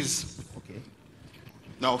your knees. Okay.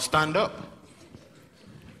 Now, stand up.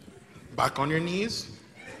 Back on your knees.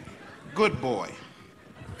 Good boy.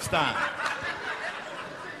 Stand.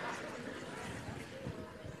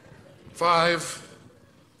 5,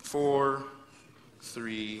 4,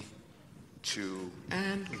 3, 2,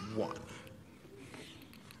 and 1.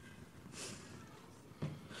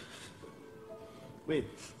 Wait.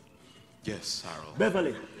 Yes, Harold.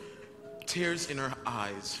 Beverly. Tears in her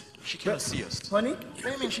eyes. She cannot see us. Honey? What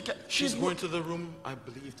do you mean she can't? She's going to the room, I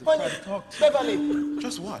believe, to Honey, try to talk to you. Beverly.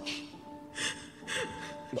 Just watch.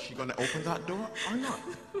 Is she going to open that door or not?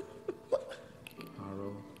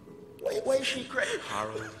 Harold. Why is she crying?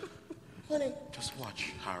 Harold. Honey. Just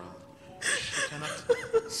watch, Harold. She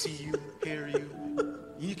cannot see you, hear you.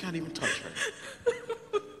 You can't even touch her.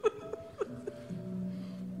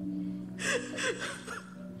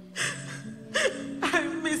 I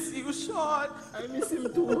miss you, Sean. I miss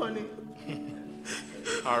him too, honey.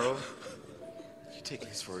 Harold, you take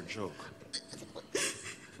this for a joke.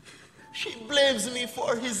 She blames me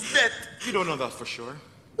for his death. You don't know that for sure.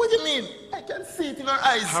 What do you mean? I can see it in her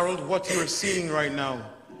eyes. Harold, what you're seeing right now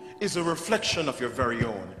is a reflection of your very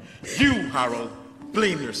own. You, Harold,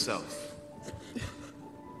 blame yourself.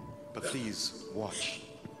 But please, watch.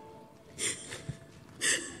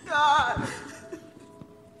 God.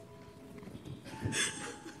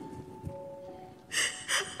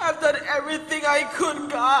 everything I could,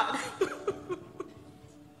 God.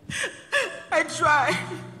 I tried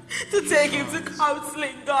to take him to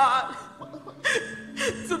counseling, God.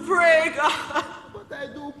 To pray, God. But I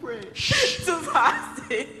do pray. To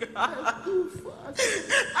fasting, God. I do fast.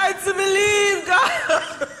 And to believe,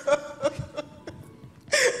 God.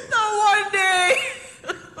 That one day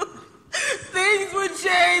things would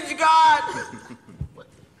change, God.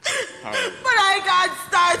 But I can't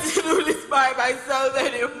start to do this by myself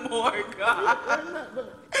anymore, God.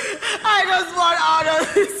 I just want out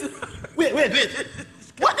of this. Wait.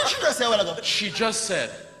 What did she just say a while ago? She just said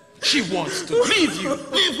she wants to leave you.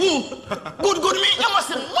 Leave who? Good me? You must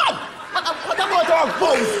be mad. What about our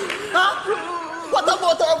vows? Huh? What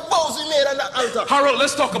about our vows we made on the altar? Harold,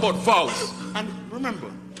 let's talk about vows. And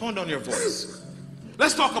remember, tone down your voice.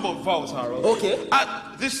 Let's talk about vows, Harold. Okay.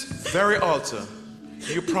 At this very altar,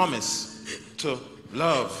 you promise to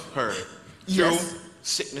love her Yes. through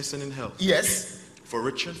sickness and in health. Yes. For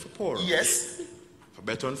rich and for poor. Yes. For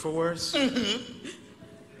better and for worse.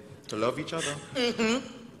 To love each other.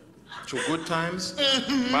 Through good times,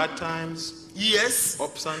 bad times. Yes.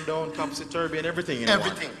 Ups and downs, topsy-turvy and everything in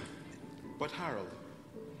Everything. one. But Harold,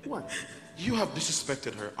 What? you have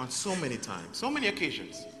disrespected her on so many times, so many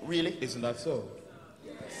occasions. Really? Isn't that so?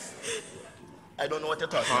 I don't know what you're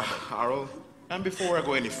talking about. Harold, and before I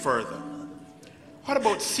go any further, what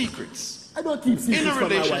about secrets? I don't keep secrets In a from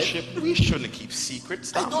my wife. relationship, we shouldn't keep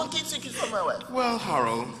secrets. I don't keep secrets from my wife. Well,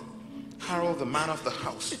 Harold, the man of the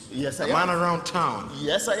house. Yes, I the am. man around town.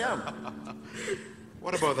 Yes, I am.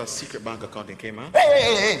 What about that secret bank account in Cayman?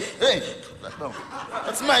 Hey. No.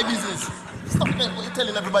 That's my business. Stop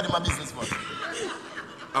telling everybody my business for.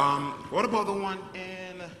 What about the one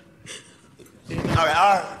in All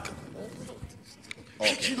right.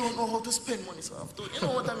 She don't know how to spend money, so I have to. You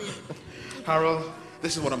know what I mean? Harold,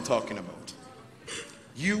 this is what I'm talking about.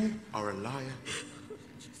 You are a liar.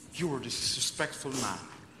 You are a disrespectful man.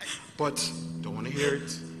 But don't want to hear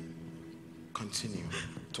it. Continue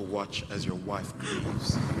to watch as your wife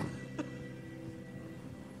grieves.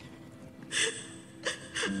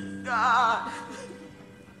 God.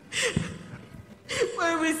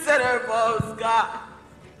 When we said our vows, God,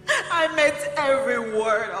 I meant every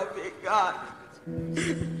word of it, God.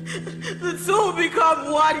 The two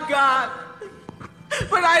become one, God.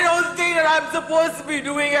 But I don't think that I'm supposed to be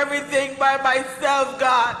doing everything by myself,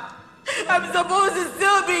 God. I'm supposed to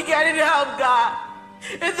still be getting help, God.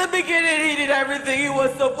 In the beginning, he did everything he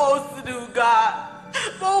was supposed to do, God.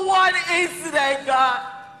 But one incident, God.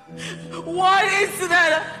 One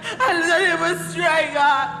incident, I let him astray,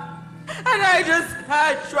 God. And I just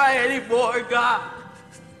can't try anymore, God.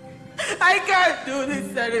 I can't do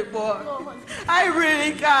this anymore. I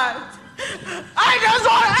really can't. I just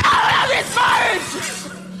want out of this marriage!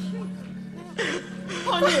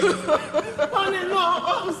 Honey, no,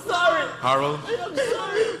 I'm sorry. Harold, I'm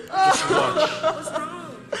sorry. just watch. What's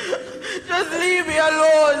wrong? Just leave me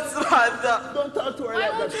alone, Samantha. Don't talk to her Why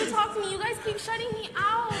like won't that. you talk to me? You guys keep shutting me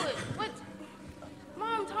out. What?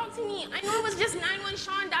 Mom, talk to me. I know it was just 9 when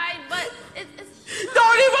Sean died, but it's...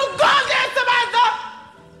 Don't even go there, Samantha!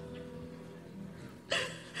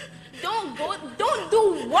 Don't do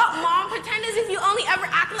what, Mom? Pretend as if you only ever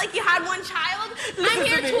acted like you had one child? I'm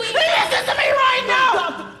here 2 years. Listen to me right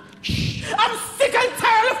now! I'm sick and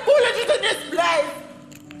tired of foolishness in this place!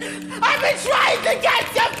 I've been trying to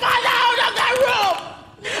get your father out of the room!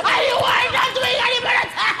 And you are not doing any better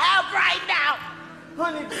to help right now!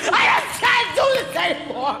 Honey. I just can't do this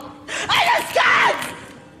anymore! I just can't!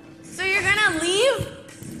 So you're gonna leave?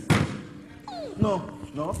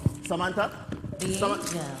 No. Samantha.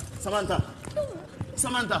 Samantha.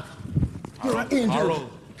 You're an angel. Harold.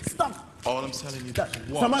 Stop. All I'm telling you is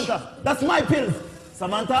watch. Samantha, that's my pills.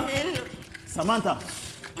 Samantha.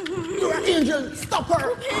 You're an angel. Stop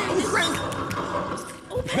her.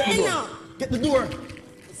 Get the door.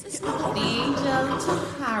 The angel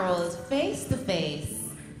took Harold face to face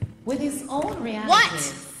with his own reality.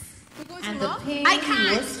 What? And the pain I he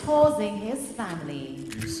can't. was causing his family.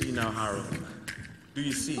 Do you see now, Harold? Do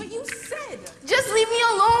you see? But you said. Just leave me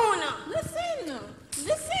alone. Listen.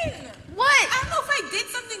 What? I don't know if I did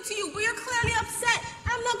something to you, but you're clearly upset.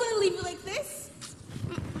 I'm not going to leave you like this.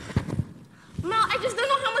 Mel, I just don't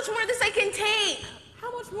know how much more of this I can take.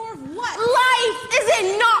 How much more of what? Life! Is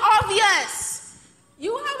it not obvious?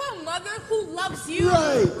 You have a mother who loves you.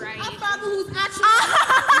 Right. A father who's actually...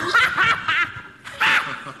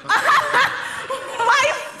 My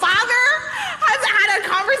father hasn't had a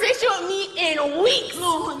conversation with me in weeks.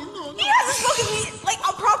 No, honey, no. He hasn't spoken to me like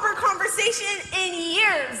a proper conversation in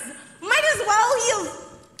years. Might as well he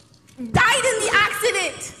have died in the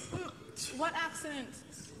accident. What accident?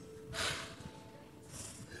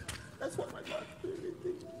 That's what my God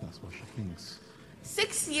thinks. That's what she thinks.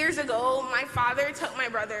 6 years ago, my father took my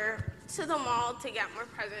brother to the mall to get more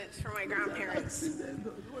presents for my grandparents.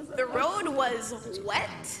 The road was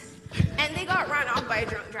wet, and they got run off by a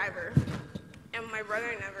drunk driver. And my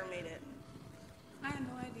brother never made it. I had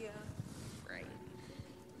no idea. Right.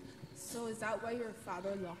 So is that why your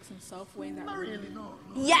father locks himself away in that room? Really, no.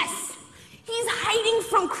 Yes! He's hiding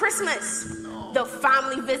from Christmas. The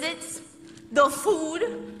family visits, the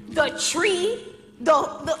food, the tree,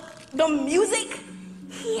 the music.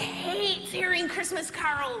 He hates hearing Christmas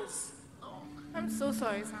carols. I'm so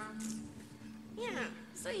sorry, Sam. Yeah,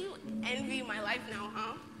 so you envy my life now,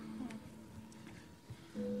 huh?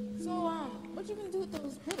 So, what you gonna do with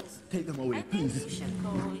those pills? Take them away, I think please. you should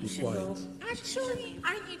go. You should quiet. go. Actually,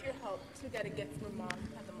 I need your help to get a gift from Mom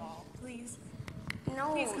at the mall. Please.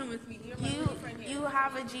 No. Please come with me. You're my only friend here. You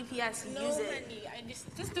have a GPS. No, Use it. honey. I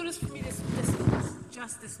just do this for me this once.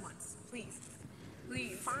 Just this once. Please.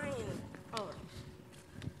 Please. Fine. Oh.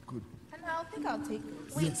 Good. And I think I'll take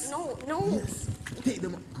those. Wait, Yes. no. Yes. Take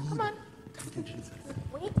them. Good. Come on. Thank you, Jesus.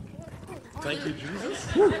 Wait. Thank you, Jesus.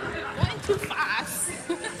 Going too fast.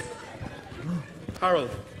 Harold,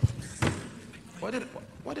 what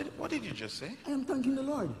did you just say? I am thanking the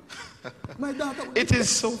Lord. My daughter. It is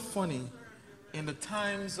so funny. In the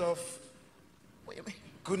times of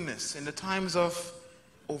goodness, in the times of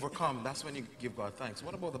overcome, that's when you give God thanks.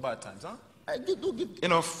 What about the bad times, huh? I do give.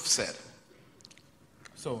 Enough said.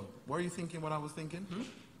 So, were you thinking what I was thinking?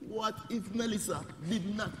 What if Melissa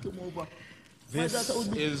did not come over? This My daughter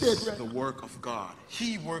would be is dead right the work of God.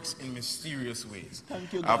 He works in mysterious ways.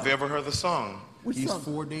 Thank you, God. Have you ever heard the song? Which He's song?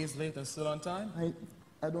 4 days late and still on time?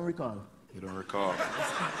 I don't recall. You don't recall.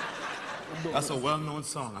 That's a well-known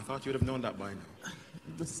song. I thought you'd have known that by now.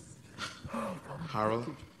 Just,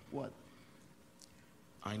 Harold, what?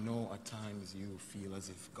 I know at times you feel as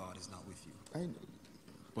if God is not with you, I know.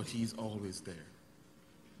 but He's always there.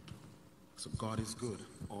 So God is good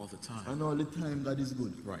all the time. And all the time God is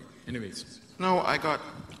good. Right. Anyways, now I got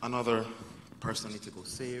another person I need to go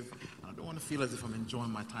save. I don't want to feel as if I'm enjoying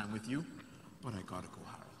my time with you, but I gotta go,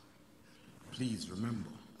 Harold. Please remember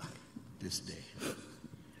this day.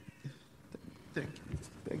 Thank you.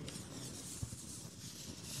 Thank you.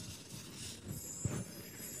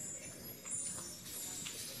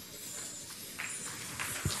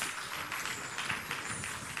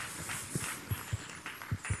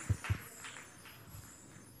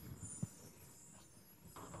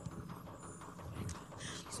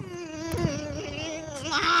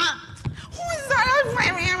 Who is that at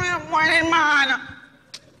 5 a.m. in the morning, man?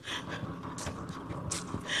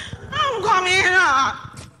 I'm coming.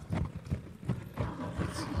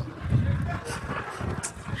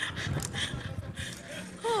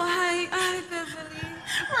 Oh, hi, Beverly.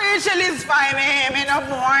 Rachel, it's 5 a.m. in the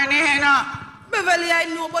morning. Beverly, I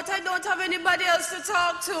know, but I don't have anybody else to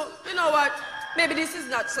talk to. You know what? Maybe this is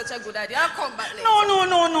not such a good idea. I'll come back later.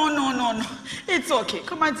 No. It's okay.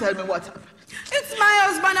 Come and tell me what happened. It's my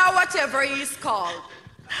husband or whatever he's called.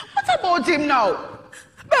 What about him now?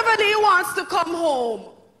 Beverly wants to come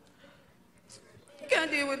home. Can't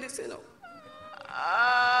deal with this, you know.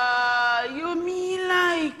 You mean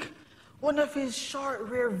like one of his short,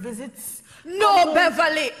 rare visits? No,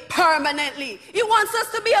 Beverly, permanently. He wants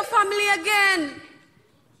us to be a family again.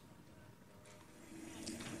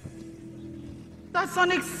 That's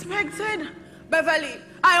unexpected. Beverly,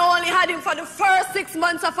 I only had him for the first 6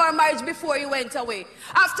 months of our marriage before he went away.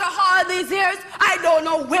 After all these years, I don't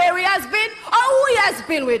know where he has been or who he has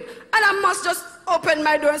been with. And I must just open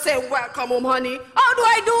my door and say, welcome home, honey. How do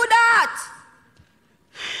I do that?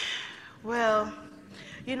 Well,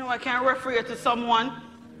 you know I can't refer you to someone.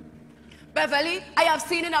 Beverly, I have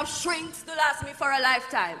seen enough shrinks to last me for a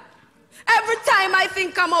lifetime. Every time I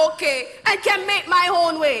think I'm okay and can make my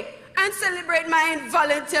own way and celebrate my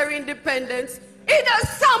involuntary independence, it does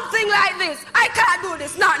something like this. I can't do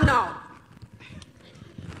this, not now.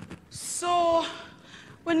 So,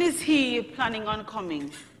 when is he planning on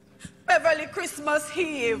coming? Beverly, Christmas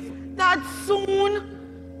Eve. That soon?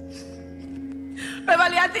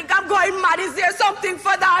 Beverly, I think I'm going mad. Is there something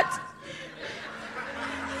for that?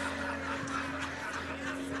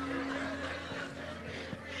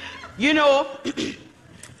 You know,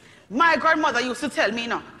 my grandmother used to tell me,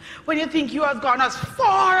 when you think you have gone as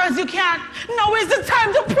far as you can, now is the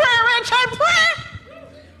time to pray, Rachel, pray!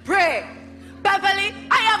 Pray. Beverly,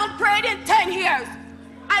 I haven't prayed in 10 years.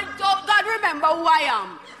 I don't God remember who I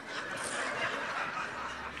am.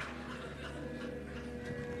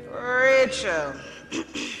 Rachel,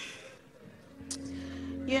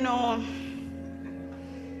 you know,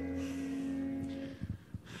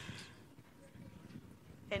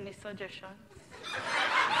 Any suggestions?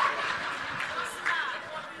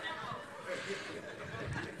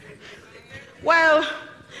 Well,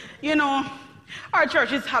 you know, our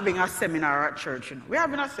church is having a seminar at church, you know. We're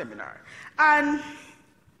having a seminar. And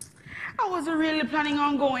I wasn't really planning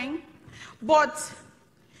on going, but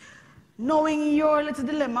knowing your little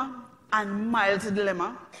dilemma and my little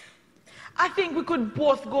dilemma, I think we could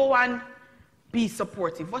both go and be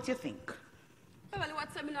supportive. What do you think? Well,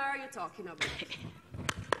 what seminar are you talking about?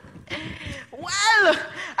 Well,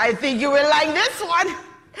 I think you will like this one.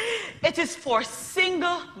 It is for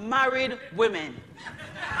single married women.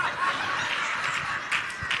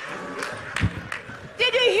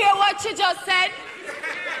 Did you hear what she just said?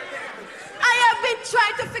 I have been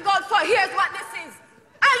trying to figure out for years what this is.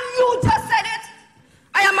 And you just said it.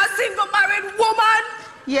 I am a single married woman.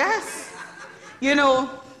 Yes. You know,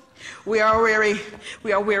 we are wearing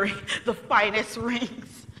the finest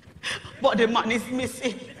rings, but the man is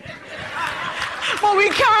missing. But we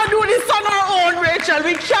cannot do this on our own, Rachel.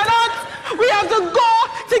 We cannot. We have to go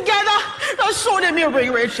together. Now show them your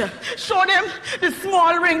ring, Rachel. Show them the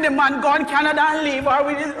small ring the man gone Canada and leave her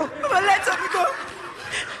with his. Well, let him go.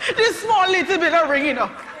 This small little bit of ring, you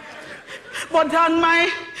know. But on mine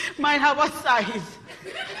have a size.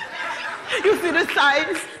 You see the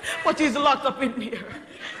size? But he's locked up in here.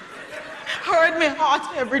 Hurt me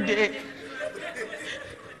heart every day.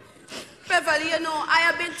 Beverly, you know, I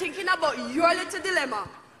have been thinking about your little dilemma.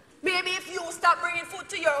 Maybe if you stop bringing food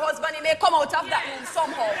to your husband, he may come out of that room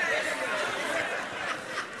somehow.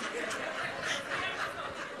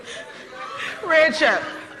 Rachel,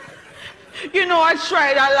 you know I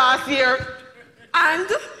tried that last year. And?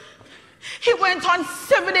 He went on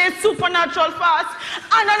 7 days supernatural fast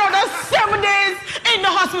and another 7 days in the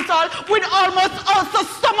hospital with almost ulcer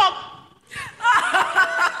stomach.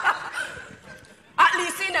 At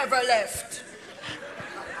least he never left.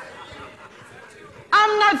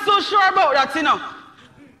 I'm not so sure about that, you know.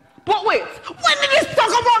 But wait, when did this talk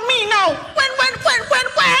about me now? When?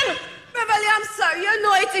 Beverly, I'm sorry. You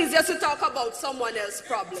know it's easier to talk about someone else's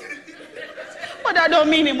problem. But that don't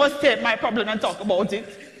mean he must take my problem and talk about it.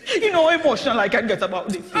 You know how emotional I can get about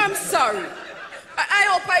this. I'm sorry. I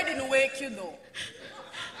hope I didn't wake you, though.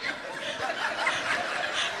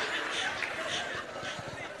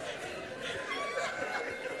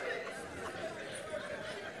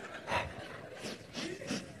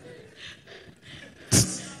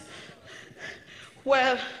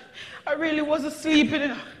 Well, I really was asleep, you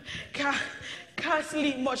know. Can't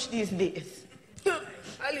sleep much these days.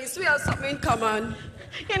 At least we have something in common.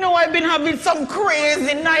 You know, I've been having some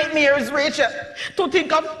crazy nightmares, Rachel. To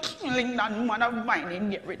think of killing that man of mine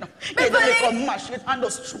in here, you know. They come mash it and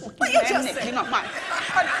just choke him and neck, you know, man.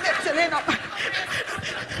 And you know, man.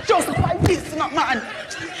 Just like this, you know, man.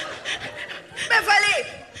 Beverly,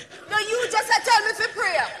 no, you just tell me for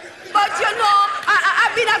prayer. But you know,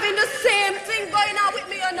 I've been having the same thing going on with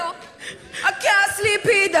me, you know. I can't sleep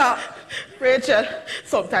either. Rachel,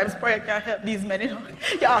 sometimes prayer can't help these men, you know.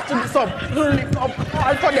 You have to do some lift up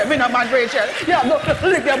all for them, you know, man, Rachel. You have to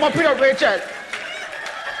lift them up, you know, Rachel.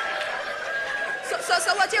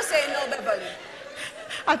 So what you're saying now, Beverly?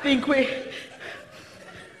 I think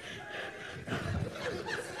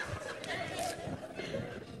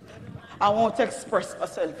I won't express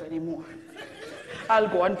myself anymore. I'll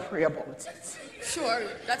go and pray about it. Sure,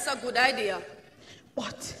 that's a good idea.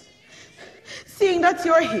 But seeing that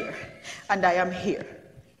you're here and I am here,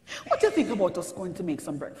 what do you think about us going to make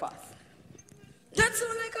some breakfast? That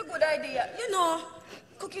sounds like a good idea. You know,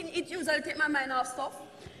 cooking it usually take my mind off stuff.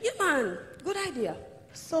 Yeah, man, good idea.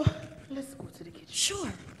 So let's go to the kitchen.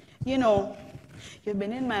 Sure. You know, you've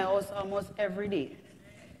been in my house almost every day.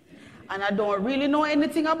 And I don't really know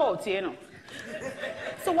anything about you, you know.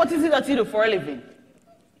 So what is it that you do for a living?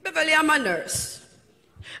 Beverly, I'm a nurse.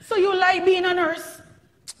 So you like being a nurse?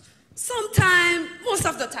 Sometimes, most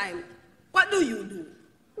of the time. What do you do?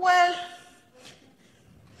 Well,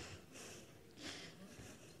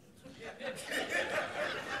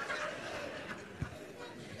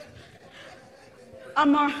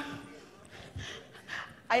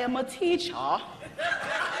 I am a teacher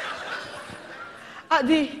at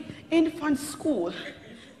the infant school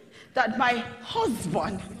that my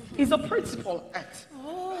husband is a principal at.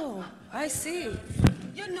 Oh, I see.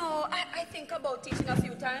 You know, I think about teaching a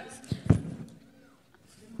few times.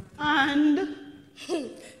 And?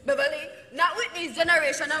 Beverly, not with this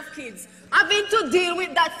generation of kids. Having to deal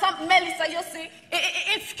with that some Melissa, you see,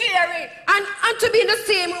 it's scary. And to be in the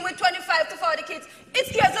same room with 25 to 40 kids, it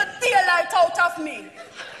scares the daylight out of me.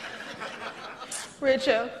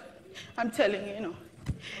 Rachel, I'm telling you, you know,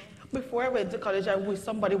 Before I went to college, I wish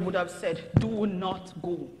somebody would have said, do not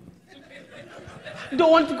go.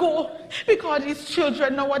 Don't go. Because these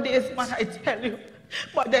children nowadays, man, I tell you.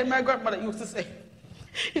 But then my grandmother used to say,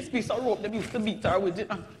 his piece of rope, they used to beat her with it.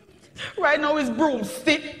 Right now it's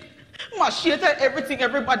broomstick, machete, everything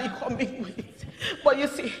everybody coming with. But you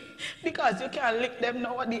see, because you can't lick them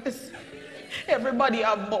nowadays, everybody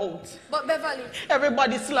have mouths. But Beverly,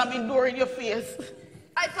 everybody slamming door in your face.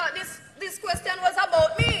 I thought this question was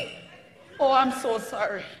about me. Oh, I'm so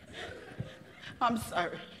sorry. I'm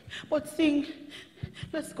sorry. But sing,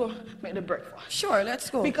 let's go make the breakfast. Sure, let's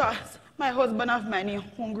go. Because my husband have many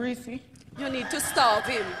hungry, see? You need to starve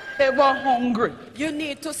him. Ever hungry. You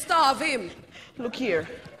need to starve him. Look here.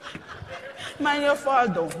 Mind your fall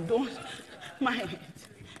down. Don't mind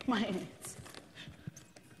it. Mind it.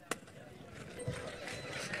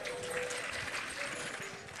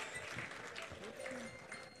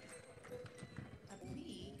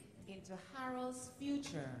 Into Harold's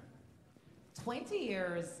future. 20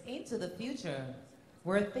 years into the future,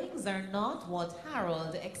 where things are not what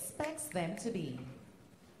Harold expects them to be.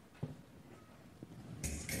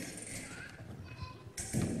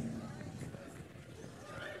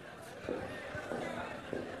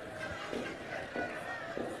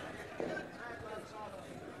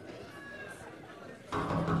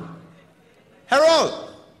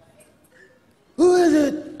 Harold! Who is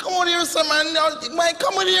it? Come on here, son, man. Man,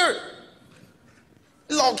 come on here.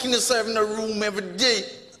 Locking yourself in the room every day.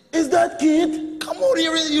 Is that Kid? Come out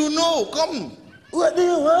here, you know. Come. What do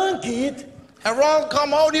you want, Kid? Harold,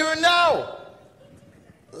 come out here now.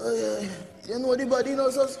 You know the body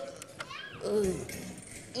knows us.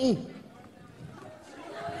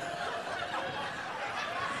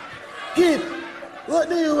 Kid, what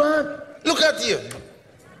do you want? Look at you.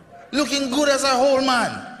 Looking good as a whole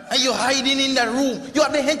man. And you're hiding in that room. You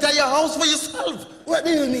have the entire house for yourself. What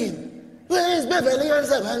do you mean? Where is Beverly and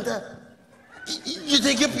Samantha? You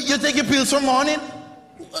take your pills for morning?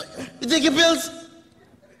 You take your pills?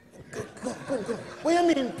 Go. What do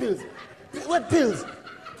you mean pills? What pills?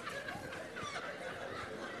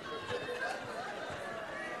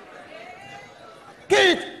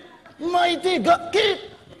 Kate! Mighty God! Kate!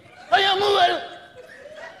 I am well.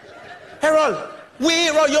 Harold,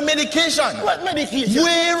 where are your medication? What medication?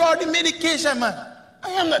 Where are the medication, man?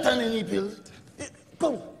 I am not on any pills.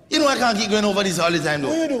 Come. You know I can't keep going over this all the time, though.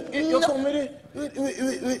 What do you do? You come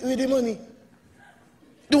with the money.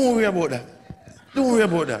 Don't worry about that. Don't worry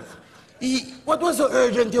about that. What was so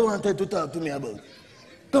urgent you wanted to talk to me about?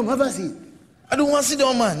 Come, have a seat. I don't want to sit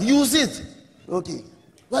down, man. Use it. Okay.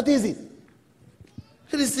 What is it?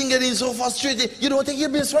 This thing getting so frustrated. You don't take your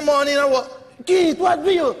bills from morning or what? Keith, what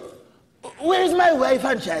do you? Where is my wife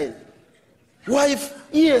and child? Wife?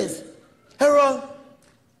 Yes. Harold,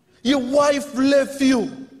 your wife left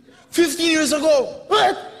you 15 years ago.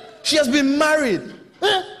 What? She has been married.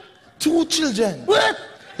 Huh? 2 children. What?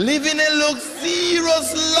 Living a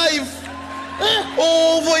luxurious life.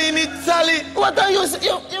 Over in Italy. What are you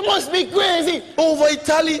saying? You must be crazy. Over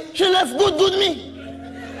Italy. She left good me.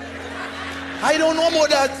 I don't know about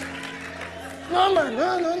that. No, man,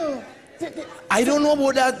 no. I don't know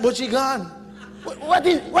about that, but she gone. What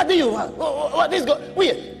do you want? What is going?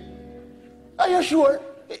 Wait. Are you sure?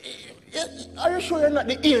 Are you sure you're not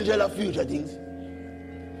the angel of future things?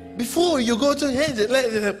 Before you go to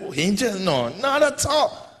angel, no, not at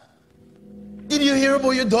all. Did you hear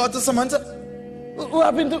about your daughter, Samantha? What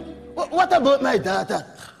happened to? What about my daughter?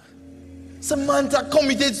 Samantha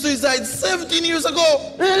committed suicide 17 years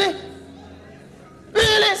ago. Really?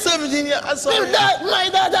 Really? 17 years. Sorry. My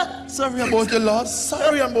daughter. Sorry about your loss.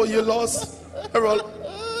 Sorry about your loss, Harold.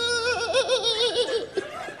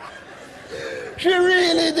 She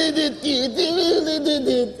really did it, kid. She really did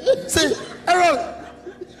it. Say, Harold.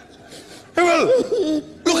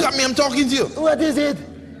 Look at me. I'm talking to you. What is it?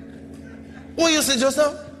 What you said just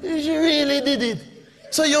now? She really did it.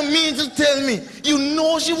 So you mean to tell me you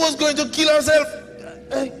know she was going to kill herself?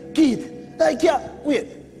 Kid, I can't. Wait.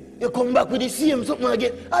 You come back with the same something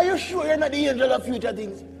again. Are you sure you're not the angel of future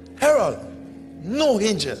things? Harold, no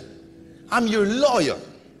angel. I'm your lawyer.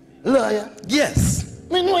 Lawyer? Yes.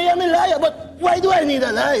 I know I'm a liar, but why do I need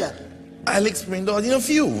a liar? I'll explain that in a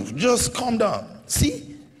few. Just calm down.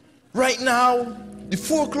 See? Right now, the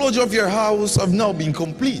foreclosure of your house have now been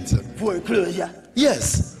complete. Foreclosure?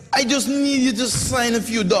 Yes. I just need you to sign a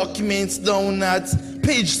few documents down at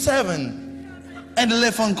page 7. And the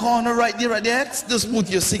left-hand corner right there, just put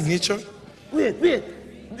your signature. Wait.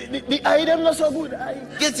 The item not so good.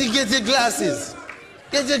 Get your glasses.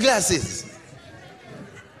 Get your glasses.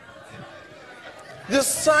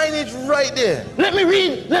 Just sign it right there. Let me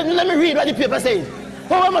read. Let me read what the paper says.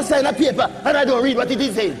 How am I sign a paper and I don't read what it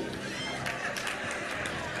is saying?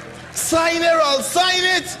 Sign it, I'll sign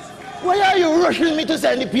it. Why are you rushing me to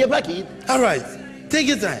sign the paper, kid? All right, take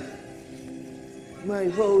your time. My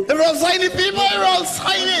house. Errol, sign the paper, Errol,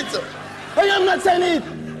 sign it. I am not selling it.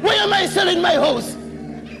 Why am I selling my house?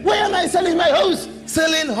 Why am I selling my house?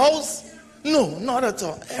 Selling house? No, not at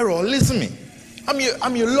all. Errol, listen to me.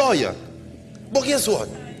 I'm your lawyer. But guess what?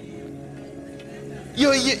 You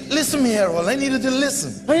listen to me, Errol. I need you to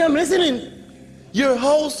listen. I am listening. Your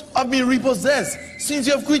house have been repossessed since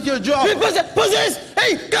you have quit your job. Repossessed? Possessed?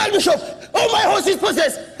 Hey, God, Bishop. Oh, my house is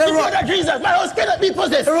possessed. Errol. The blood of Jesus. My house cannot be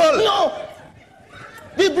possessed. Errol. No.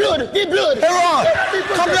 The blood. Errol,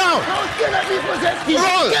 come down. My house cannot be possessed.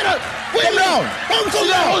 Errol, Cannot. come down. Come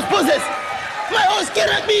my house possessed. My house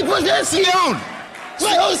cannot be possessed. Sit down.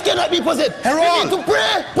 My house cannot be possessed. Errol. You need to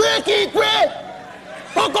pray. Pray, kid, pray.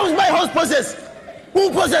 How comes my house possessed? Who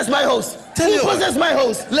possessed my house? Who possessed my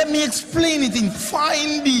house? Let me explain it in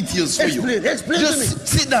fine details for you. Explain to me. Just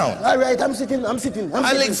sit down. All right, I'm sitting.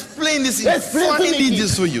 I'll explain this in fine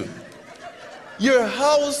details for you. Your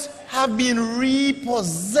house have been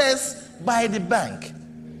repossessed by the bank.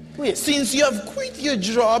 Wait. Since you have quit your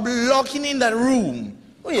job, locking in that room,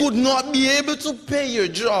 could not be able to pay your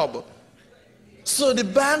job. So the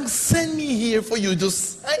bank sent me here for you to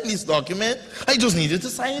sign this document. I just needed to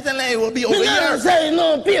sign it and I will be over here. I'm not signing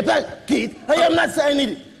no paper, kid. I am not signing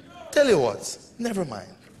it. Tell you what, never mind.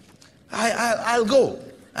 I'll go.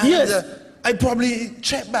 And, yes. I probably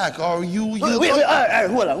check back or you wait,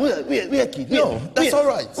 hold on. Wait, kid. No, that's all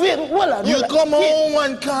right. Wait, hold on. You come home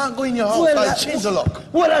and can't go in your house. I'll change the lock.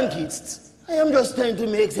 Hold on, kids. I am just trying to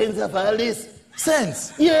make sense of all this.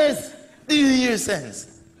 Sense? Yes. Do you hear sense?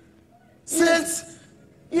 Sense?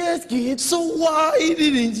 Yes, kid. So why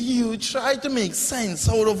didn't you try to make sense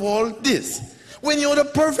out of all this? When you're the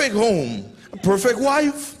perfect home, a perfect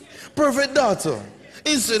wife, perfect daughter,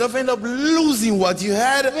 instead of end up losing what you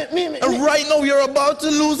had, and right now you're about to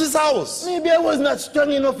lose this house. Maybe I was not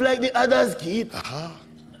strong enough like the others, kid.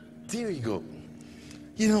 There you go.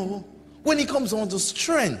 You know, when it comes on to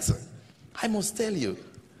strength, I must tell you,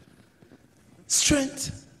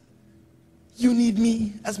 strength, you need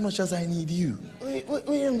me as much as I need you.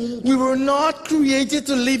 We were not created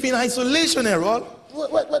to live in isolation, Errol.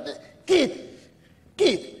 What? Kid,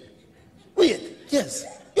 wait. Yes.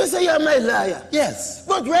 You say you're my liar. Yes.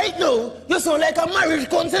 But right now, you sound like a marriage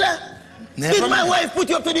counselor. Did my wife put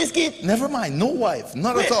you up to this, kid? Never mind, no wife,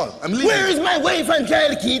 not at all. I'm leaving. Where is my wife and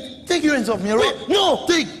child, kid? Take your hands off me, Errol. No,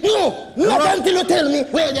 not until you tell me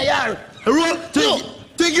where they are. Errol,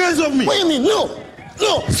 take your hands off me. What do you mean? No.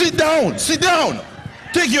 Sit down.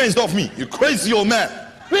 Take your hands off me, you crazy old man.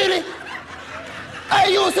 Really? I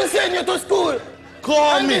used to send you to school.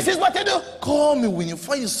 Call me. This is what you do? Call me when you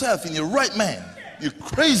find yourself in your right man. You're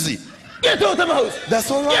crazy. Get out of my house. That's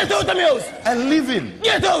all right. Get out of my house. And leave him.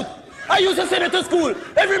 Get out. I used to send you to school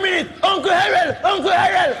every minute. Uncle Harold.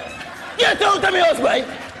 Get out of my house, boy.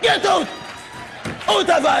 Get out. Out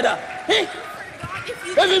of order. Eh?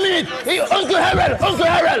 Every minute. Hey, Uncle Harold.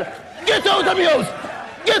 Get out of my house.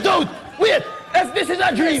 Get out. Wait. If this is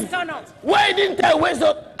a dream, why didn't I wake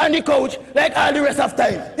up on the couch like all the rest of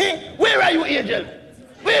time? Eh? Where are you, Angel?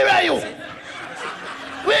 Where are you?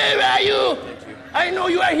 I know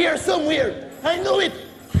you are here somewhere. I know it.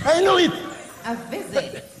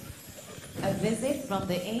 A visit from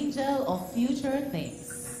the angel of future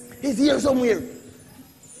things. He's here somewhere.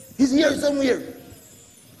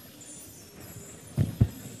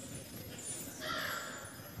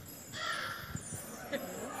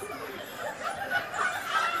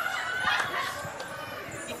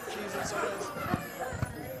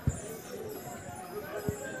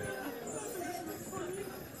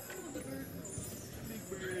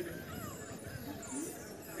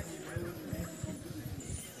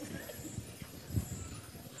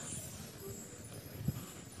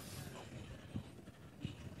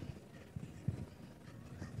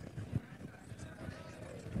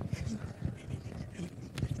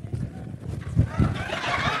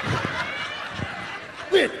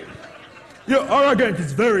 Your arrogance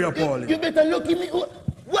is very appalling. You better look at me.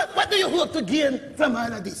 What do you hope to gain from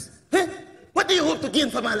all of this? Huh? What do you hope to gain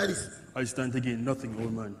from all of this? I stand to gain nothing,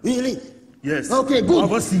 old man. Really? Yes. Okay, good.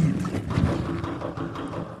 Have a seat.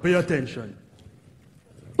 Pay attention.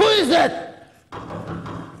 Who is that?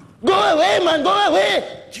 Go away, man. Go away.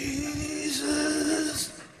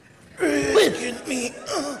 Jesus, rescued me.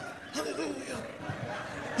 Hallelujah.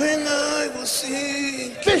 When I was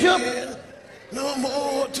sick. Bishop. No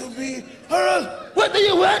more to be. Harold. What do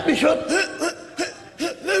you want, Bishop?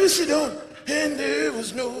 Let me sit down. And there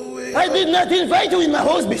was no way. I did not invite you in my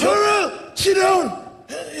house, Bishop. Harold, sit down.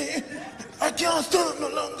 can't stand up no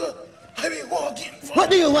longer. I be walking. What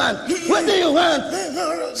do you want? What do you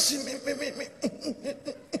want? See me.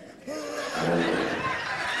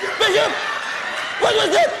 Bishop! What was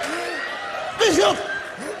that? Bishop!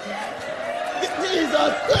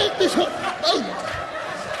 Jesus Christ, Bishop! Oh.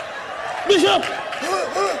 Bishop!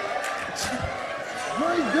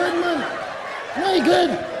 My God, man. My God.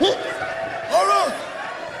 Alright.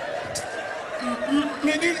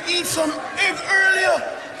 Me did eat some egg earlier,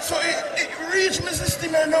 so it reached my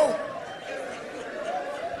system right now.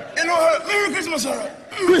 You know, Merry Christmas, alright?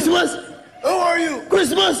 Christmas? How are you?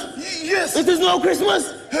 Christmas? Yes. It is now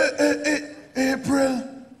Christmas?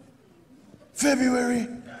 April, February,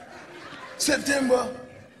 September,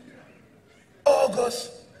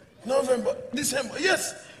 August, November, December.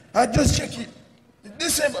 Yes, I just checked it.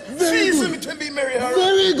 December. Very good. Me to be merry, Harold.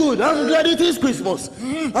 Very good. I'm glad it is Christmas.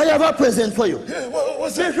 I have a present for you.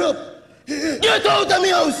 What's that? Bishop, get out of my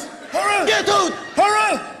house. Harold. Get out.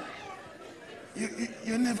 Harold.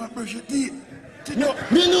 You never brush your teeth. No,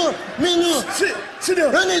 me no. Sit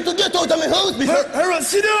down. You need to get out of my house, Bishop. Harold,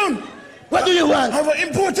 sit down. What do you want? I have an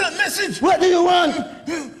important message. What do you want?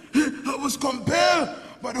 I was compelled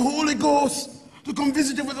by the Holy Ghost to come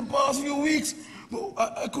visit you for the past few weeks, but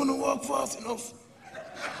I couldn't walk fast enough.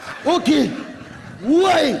 Okay.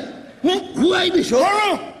 Why? Why, Bishop?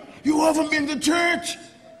 Harold, you haven't been to church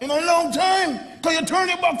in a long time because you turned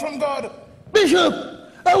your back from God. Bishop,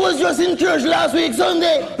 I was just in church last week,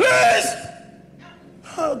 Sunday. Lies!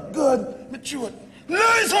 Oh, God, mature.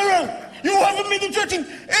 Lies, Harold! You haven't been to church in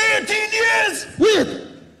 18 years! Wait,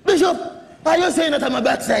 Bishop, are you saying that I'm a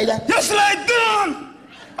backslider? Just like down,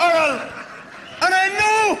 Harold. And I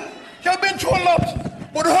know you've been through a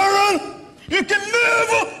lot, but Harold, you can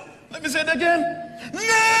never, let me say it again,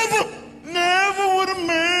 never would have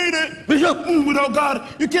made it. Bishop, without God,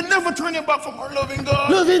 you can never turn your back from our loving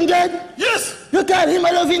God. Loving God? Yes. You call him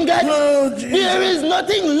a loving God? Oh, Jesus. There is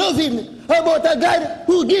nothing loving about a God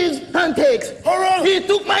who gives and takes. Harold. He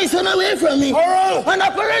took my son away from me. Harold. And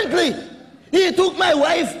apparently, he took my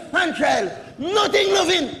wife and child. Nothing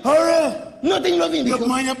loving. Harold. Nothing loving. You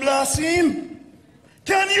mind to blaspheme?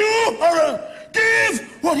 Can you, Harold, give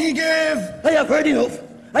what he gave? I have heard enough.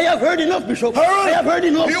 I have heard enough, Bishop. Harold, I have heard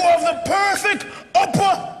enough. You have the perfect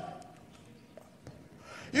upper.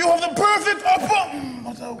 You have the perfect upper.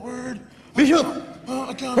 What's that word? Bishop,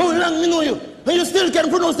 I can't. how long me know you? And you still can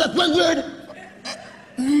pronounce that one word?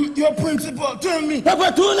 Your principal, tell me.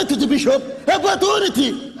 Opportunity, Bishop.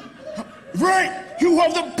 Opportunity. Right. You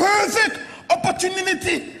have the perfect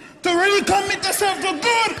opportunity to really commit yourself to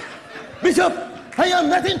God. Bishop, I am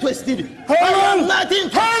not interested. Harold, I am not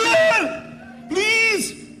interested. Harold,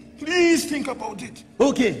 please think about it.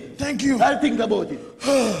 Okay. Thank you. I'll think about it.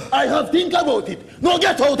 I have think about it. No,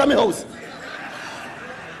 get out of my house.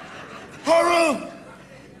 Harold.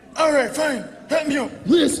 All right, fine. Help me out.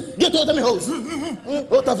 Yes, get out of my house.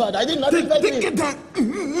 Out of that. I did not invite you. Get down.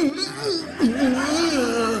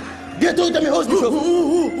 Get out of my house, Bishop.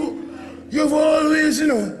 You've always,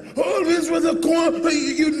 always rather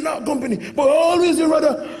you not company, but always you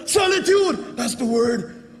rather solitude. That's the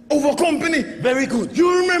word. Over company. Very good.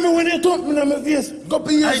 You remember when you thumped me on my face?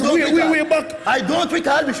 Couple years way back. I don't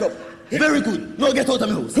recall, Bishop. Very good. No, get out of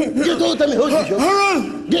my house. Get out of my house, Bishop.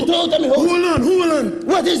 Harold! Get out of my house. Hold on.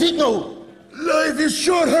 What is it now? Life is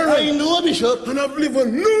short, Harold. I know, Bishop. And I've lived a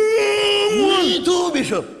long one. Me too,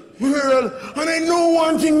 Bishop. Harold, and I know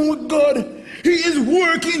one thing with God. He is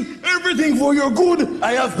working everything for your good.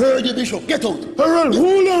 I have heard you, Bishop. Get out. Harold,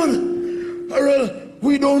 hold on. Harold,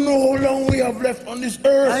 we don't know how long we have left on this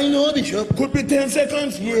earth. I know, Bishop. Could be 10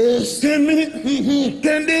 seconds. Yes. 10 minutes.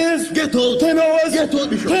 10 days. Get out. 10 hours. Get out,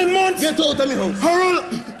 Bishop. 10 months. Get out of my house. Harold,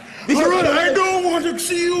 Bishop, Harold, I don't want to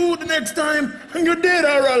see you the next time. And you're dead,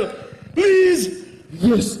 Harold. Please.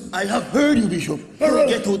 Yes, I have heard you, Bishop. Harold.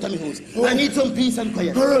 Get out of my house. I need some peace and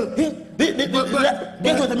quiet. Harold. Get out of my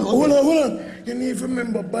house. Hold on. You need to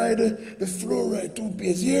remember, buy the fluoride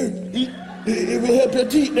toothpaste here. It will help your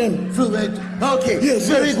teeth then. Fluoride. Okay. Yes.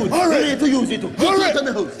 Very good. All right. You need to use it. Get out of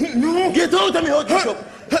my house. No. Get out of my house, Bishop.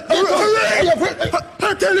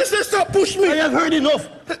 I tell you, stop push me. I have heard enough.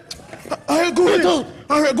 I agree. Get out.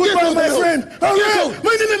 All right, goodbye, my friend. All right.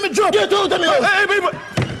 My name is Job. Get out of my house. Hey, baby.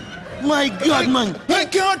 My God, man. I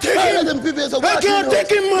can't take him. I can't take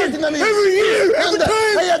him, man. Every year, every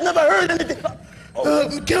time. I have never heard anything.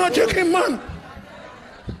 Can't take him, man.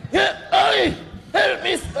 Yeah, hey, help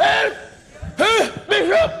me, help. Hey,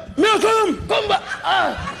 Bishop. Malcolm. Come back.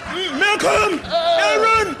 Malcolm.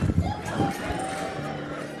 Aaron.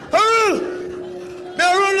 Harold.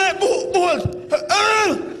 Aaron like balls.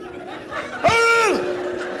 Harold.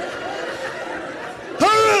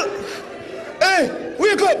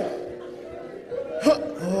 wake up!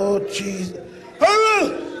 Oh, jeez.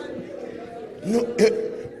 Harold! No,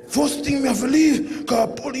 first thing me have to leave,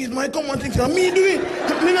 because police might come and think that me do it.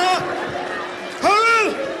 Me not.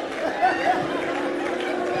 Harold!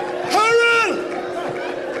 Harold!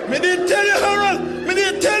 Me didn't tell you, Harold! Me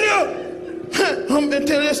didn't tell you! I'm going to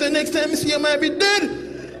tell you, say next time you see you might be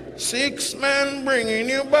dead. 6 men bringing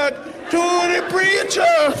you back to the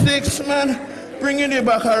preacher. 6 men bringing you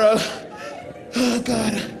back, Harold. Oh,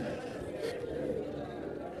 God.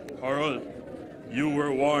 Harold, you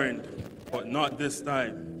were warned, but not this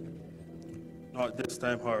time. Not this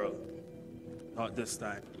time, Harold. Not this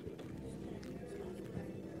time.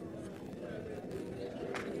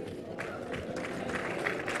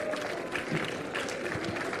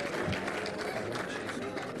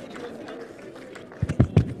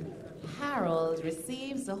 Harold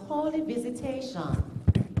receives a holy visitation,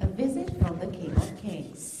 a visit from the King of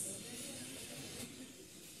Kings.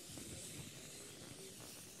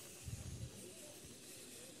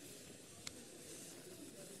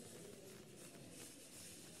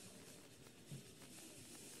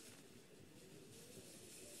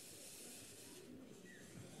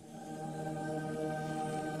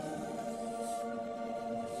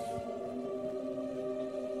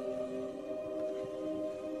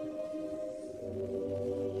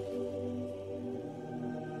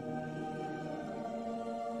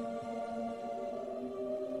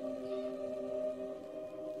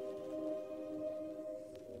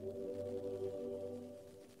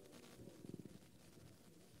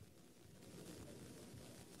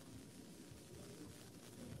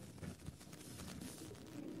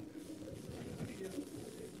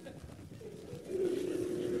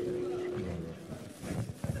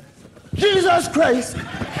 Jesus Christ!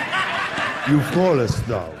 You call us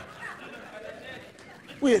now.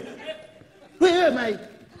 Wait. Where am I?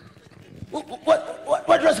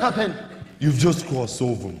 What just happened? You've just crossed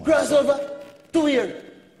over, man. Cross over? To where?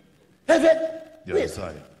 Heaven? The other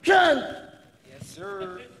side. Sean! Yes,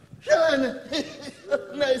 sir. Sean!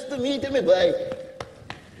 Nice to meet you, my boy.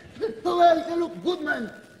 How are you? You look good,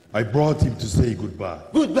 man. I brought him to say goodbye.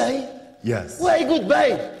 Goodbye? Yes. Why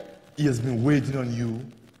goodbye? He has been waiting on you,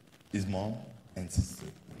 his mom and sister.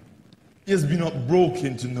 He has been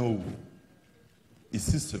heartbroken to know his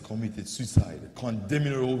sister committed suicide,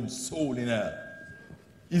 condemning her own soul in hell.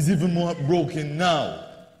 He's even more heartbroken now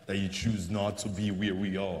that you choose not to be where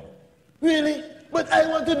we are. Really? But I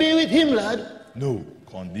want to be with him, lad. No,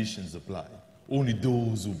 conditions apply. Only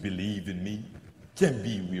those who believe in me can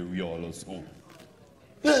be where we are also.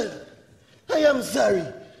 Lad, I am sorry.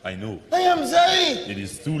 I know. I am sorry. It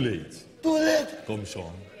is too late. Too late? Come,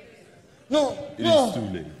 Sean. No, It no. is too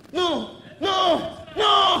late. No, no,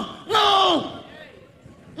 no, no,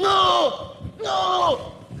 no,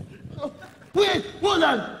 no. Wait, hold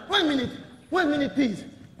on. 1 minute. 1 minute, please.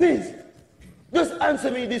 Please. Just answer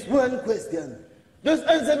me this one question. Just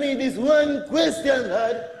answer me this one question,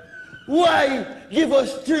 lad. Why give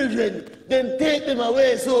us children, then take them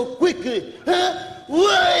away so quickly? Huh?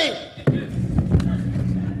 Why?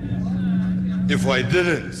 If I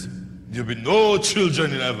didn't, there'd be no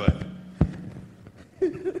children in heaven.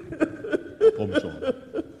 Come, Sean.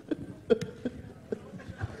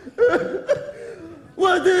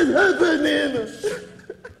 What is happening?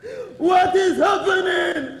 What is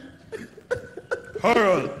happening?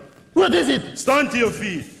 Harold. What is it? Stand to your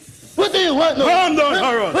feet. What do you want now? Calm down,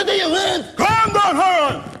 Harold. What do you want? Calm down,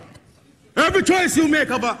 Harold. Every choice you make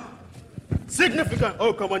have a significant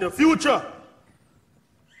outcome on your future.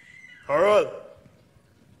 Harold,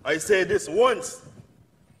 I say this once.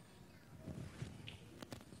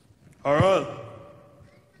 Harold,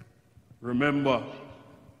 remember.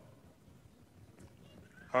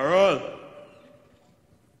 Harold,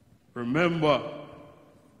 remember.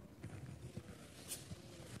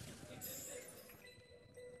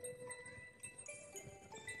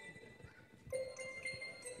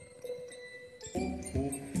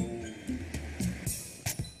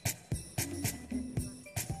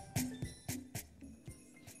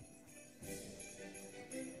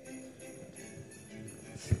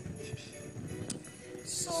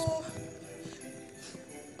 So,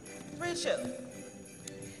 Rachel,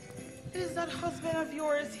 is that husband of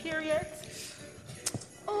yours here yet?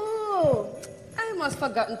 Oh, I must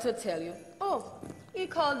forgotten to tell you. Oh, he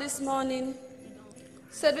called this morning.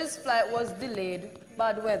 Said his flight was delayed,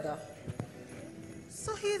 bad weather.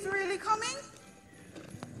 So he's really coming?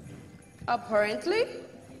 Apparently.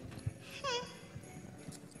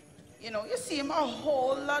 You know, you seem a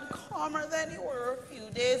whole lot calmer than you were a few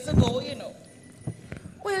days ago, you know.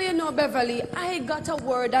 Well, you know, Beverly, I got a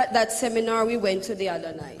word at that seminar we went to the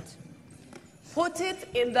other night. Put it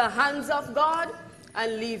in the hands of God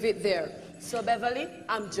and leave it there. So, Beverly,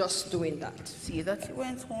 I'm just doing that. See that you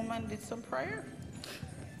went home and did some prayer?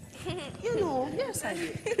 You know, yes, I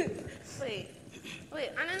did. Wait,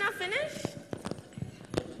 Anna not finished?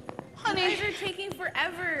 Honey. You guys are taking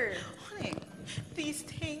forever. Honey, these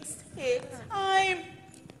things take time.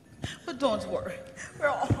 But don't worry, we're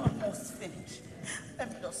almost finished.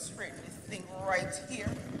 Let me just spray this thing right here.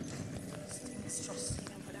 This thing is just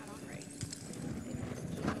put that on right.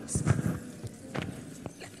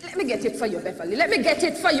 Let me get it for you, Beverly. Let me get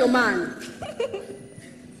it for you, man.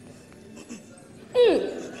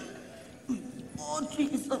 Oh,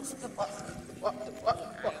 Jesus. What?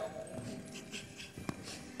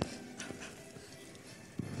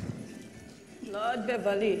 Lord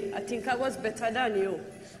Beverly, I think I was better than you.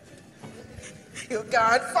 You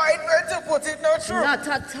can't find where to put it, no true. Not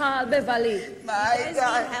at all, Beverly. My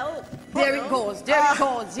God. Help. There it goes, there it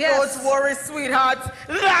goes, yes. Don't worry, sweetheart.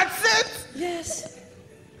 That's it. Yes.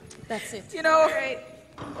 That's it. You know,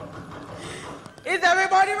 is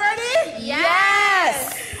everybody ready?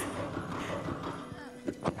 Yes.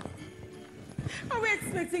 Are we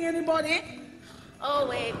expecting anybody? Oh,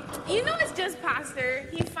 wait. You know it's just Pastor.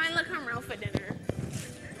 He finally come around for dinner.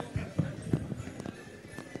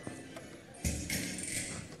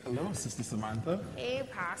 Hello, Sister Samantha. Hey,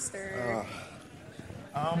 Pastor.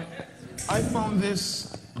 I found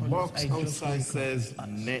this box outside says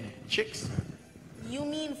Net Chicks. You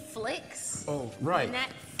mean flicks? Oh, right.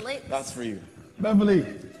 Netflix. That's for you. Beverly.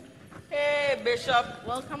 Hey, Bishop.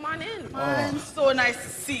 Well, come on in. Man, so nice to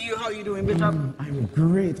see you. How you doing, Bishop? I'm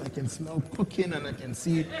great. I can smell cooking and I can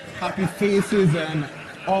see happy faces and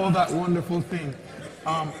all of that wonderful thing.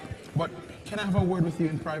 But can I have a word with you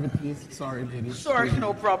in private, please? Sorry, ladies. Sure,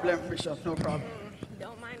 no problem, Bishop, no problem.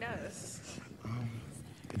 Don't mind us.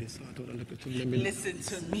 Listen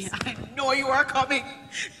to me. I know you are coming.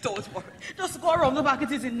 Don't worry. Just go around the back.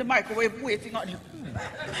 It is in the microwave waiting on you.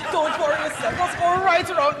 Don't worry yourself. Just go right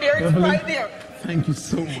around there. It's Beverly, right there. Thank you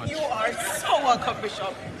so much. You are so welcome,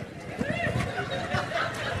 Bishop.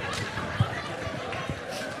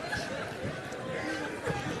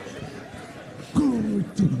 Glory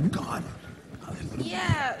to God.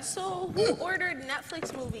 Yeah, so who ordered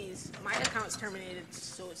Netflix movies? My account's terminated,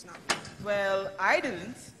 so it's not me. Well, I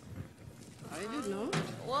didn't. I didn't know.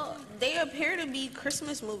 Well, they appear to be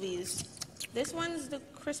Christmas movies. This one's the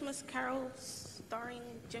Christmas Carol starring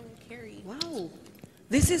Jim Carrey. Wow.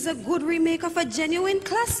 This is a good remake of a genuine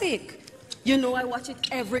classic. You know I watch it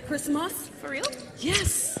every Christmas. For real?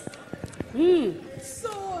 Yes.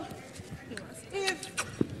 So,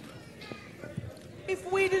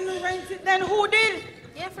 if we didn't rent it, then who did?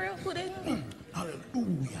 Yeah, for real, who did?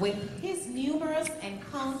 With his numerous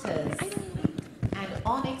encounters and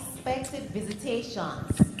unexpected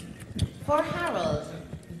visitations, for Harold,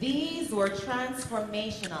 these were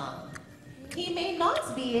transformational. He may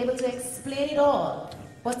not be able to explain it all,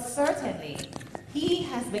 but certainly he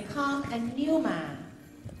has become a new man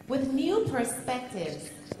with new perspectives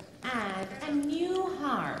and a new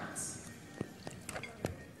heart.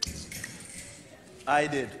 I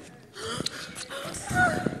did.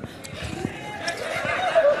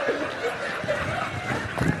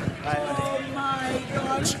 Oh my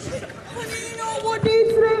gosh. Honey, you know what day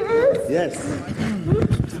today is? Yes.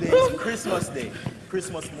 Today is Christmas Day.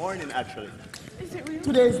 Christmas morning, actually. Is it real?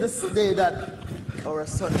 Today is the day that our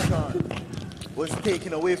son Sean was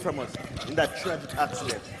taken away from us in that tragic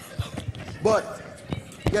accident. But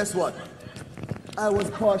guess what? I was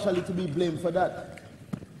partially to be blamed for that.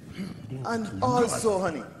 And also,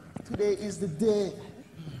 honey, today is the day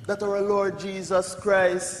that our Lord Jesus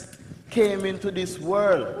Christ came into this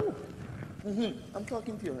world. I'm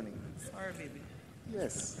talking to you, honey. Sorry, baby.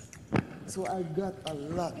 Yes. So I got a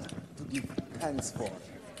lot to give thanks for.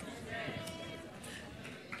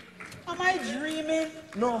 Am I dreaming?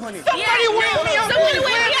 No, honey. Somebody wake me up! Somebody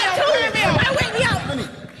wake me up! Somebody wake me up! Honey,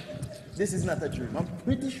 this is not a dream. I'm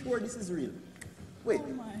pretty sure this is real. Wait,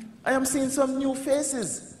 I am seeing some new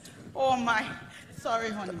faces. Oh my. Sorry,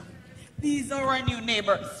 honey. These are our new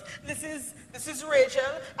neighbors. This is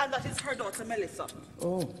Rachel, and that is her daughter, Melissa.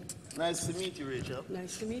 Oh, nice to meet you, Rachel.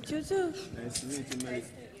 Nice to meet you too. Nice to meet you, Melissa.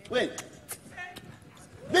 Wait.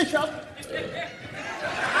 Bishop!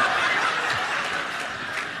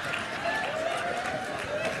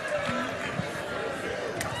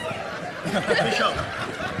 Bishop.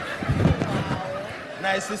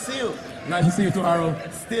 Nice to see you. Nice to see you too, Harold.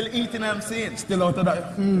 Still eating, I'm seeing. Still out of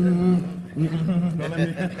that.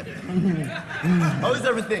 How is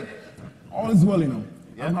everything? All is well, you know.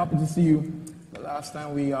 Yeah. I'm happy to see you. The last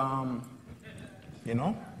time we, you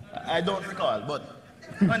know? I don't recall, but,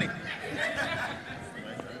 honey,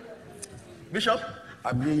 Bishop?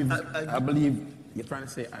 I believe you're trying to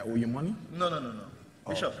say I owe you money? No.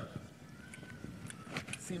 Bishop.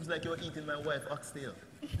 Seems like you're eating my wife oxtail.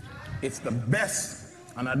 It's the best.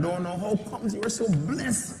 And I don't know how comes you're so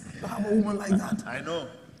blessed to have a woman like that. I know.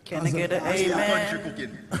 Can I get an amen? Country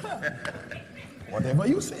cooking. Whatever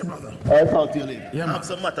you say, brother. I'll talk to you later. Yeah, I man. have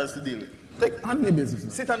some matters to deal with. Take handle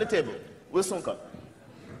business. Sit on the table. We'll soon come.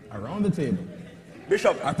 Around the table.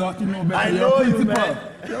 Bishop. I thought you know better. I You're know you, principal. man.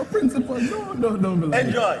 You're principal. No, don't believe.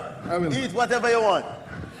 Enjoy. I will. Eat whatever you want.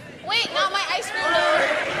 Wait, not my ice cream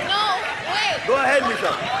though. No, wait. Go ahead,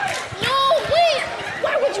 Bishop. No, wait.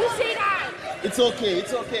 Why would you say that? It's okay.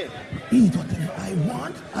 It's okay. Eat whatever I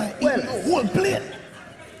want. I eat the whole plate.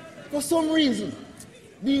 For some reason,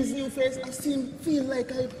 these new faces feel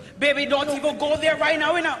like I... Baby, don't even go there right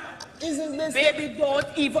now, you know. Isn't this... Baby, don't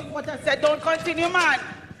even... What I said, don't continue, man.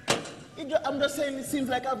 I'm just saying it seems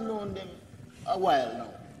like I've known them a while now.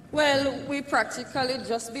 Well, we practically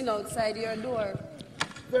just been outside your door.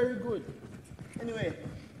 Very good. Anyway,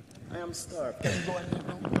 I am starved. Can you go and eat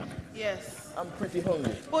now? Yes. I'm pretty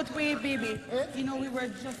hungry. But wait, baby. You know, we were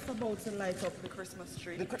just about to light up the Christmas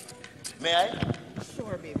tree. May I?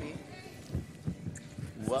 Sure, baby.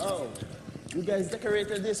 Wow. You guys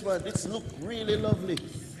decorated this one. This look really lovely.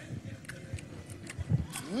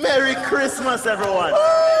 Merry Christmas, everyone. Woo!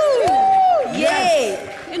 Yay!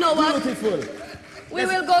 Yes. You know what? Beautiful. We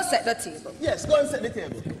will go set the table. Yes, go and set the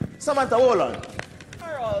table. Samantha, hold on.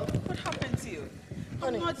 Harold, what happened to you?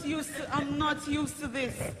 I'm not used to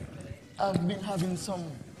this. I've been having some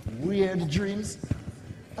weird dreams,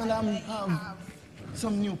 and I have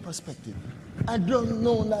some new perspective. I don't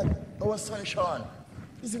know that our son Sean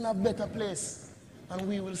is in a better place, and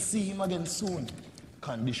we will see him again soon.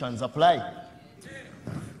 Conditions apply.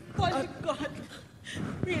 But God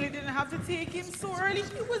really didn't have to take him so early.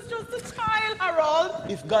 He was just a child,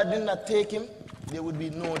 Harold. If God did not take him, there would be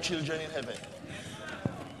no children in heaven.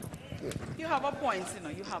 You have a point, you know.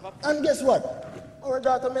 You have a point. And guess what? Our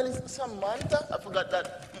daughter Melissa, Samantha, I forgot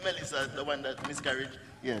that Melissa, the one that miscarried.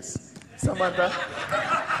 Yes. Samantha.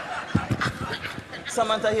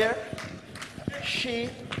 Samantha here. She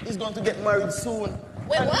is going to get married soon.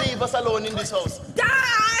 Wait, and what? leave us alone in this house. Dad!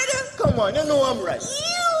 Come on, you know I'm right.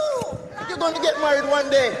 You're going to get married one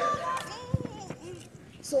day.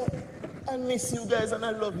 So, I miss you guys and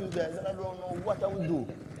I love you guys and I don't know what I would do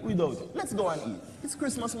without you. Let's go and eat. It's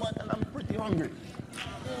Christmas month and I'm pretty hungry.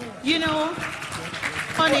 You know,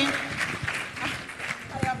 honey,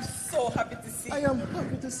 I am so happy to see you. I am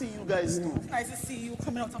happy to see you guys too. It's nice to see you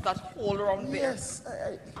coming out of that hole around there. Yes.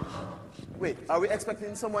 Wait, are we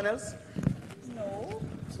expecting someone else? No.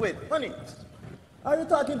 Wait, honey, are you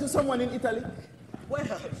talking to someone in Italy? Well,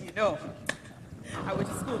 you know, I went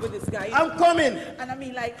to school with this guy. I'm coming. And I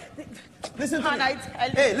mean, like, listen to me. I tell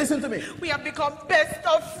you, Hey, listen to me. We have become best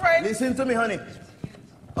of friends. Listen to me, honey.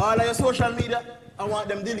 All of your social media, I want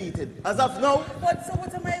them deleted. As of now. But so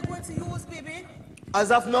what am I going to use, baby? As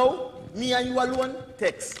of now, me and you alone,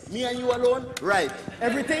 text. Me and you alone, write.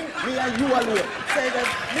 Everything, me and you alone. Say that.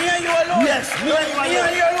 Me and you alone? Yes, me and you alone. Me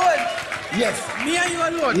and you alone? Yes. Me and you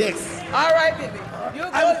alone? Yes. All right, baby. You go,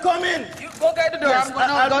 I'm coming. You go get the door. Yes,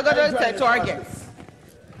 I'm going to go to our guests.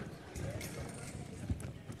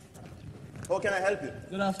 How can I help you?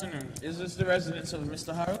 Good afternoon. Is this the residence of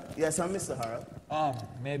Mr. Harold? Yes, I'm Mr. Harold.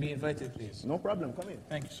 May I be invited, please? No problem. Come in.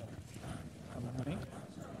 Thank you, sir. Money?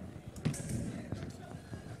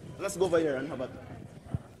 Let's go over here and have a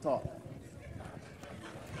talk.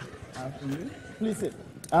 After you? Please sit.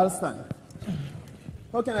 I'll stand.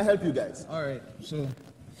 How can I help you guys? All right. So,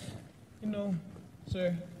 you know,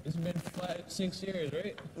 sir, it's been 6 years,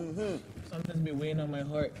 right? Mm-hmm. Something's been weighing on my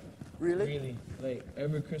heart. Really? Really. Like,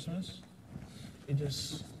 every Christmas, it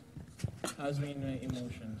just has me in my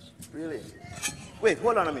emotions. Really? Wait,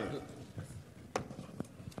 hold on a minute.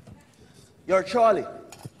 You're Charlie.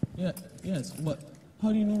 Yeah, yes, but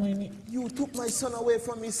how do you know my name? You took my son away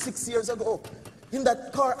from me 6 years ago in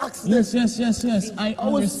that car accident. Yes. I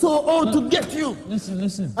was so old to get you.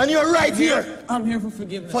 Listen. And you're right here. I'm here for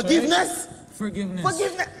forgiveness. Forgiveness? Right? Forgiveness.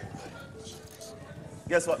 Forgiveness.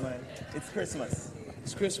 Guess what, man? It's Christmas.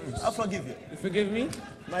 It's Christmas. I'll forgive you. You forgive me?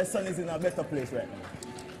 My son is in a better place right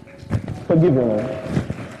now. Forgive him, man.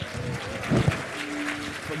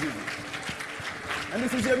 Forgive you. And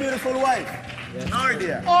this is your beautiful wife,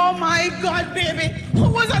 Nardia. Oh my God, baby! Who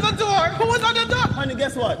was at the door? Who was at the door? Honey,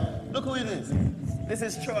 guess what? Look who it is. This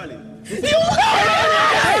is Charlie.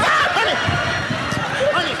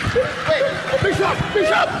 Honey, wait, Bishop!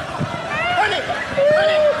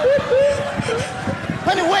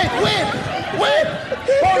 Honey, wait!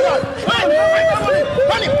 Hold on! Wait!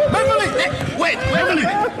 Honey, Beverly! Wait!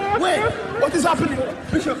 What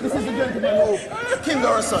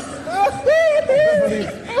our son.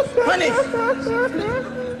 Honey,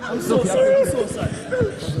 I'm so sorry. I'm so sorry.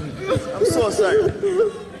 I'm so sorry.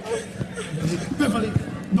 Beverly,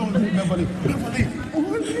 don't do it, Beverly. Beverly,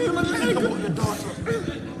 think about your daughter.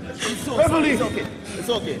 I'm so Beverly. sorry. It's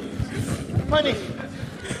okay. Honey.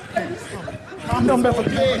 Calm down, Beverly.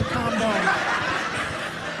 Beverly, calm down.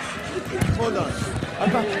 Hold on. I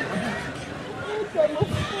got you.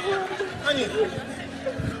 Honey,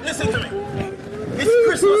 listen to me. It's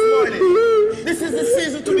Christmas morning. This is the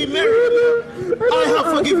season to be merry. I have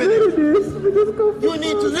forgiven him. You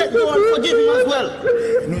need to let go and forgive him as well.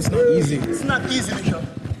 No, it's not easy. It's not easy, Bishop.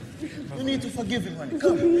 You need to forgive him, honey.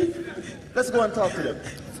 Come. Let's go and talk to them.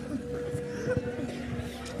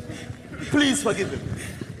 Please forgive him.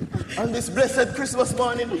 On this blessed Christmas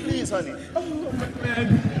morning, please, honey.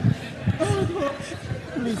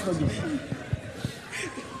 Please forgive him.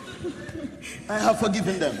 I have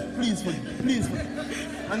forgiven them. Please forgive me. Please forgive me.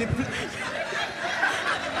 Honey, please.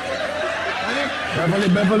 Honey.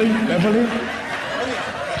 Beverly. Honey.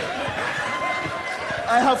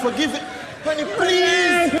 I have forgiven. Honey,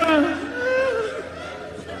 please.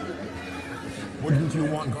 Wouldn't you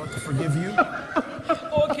want God to forgive you?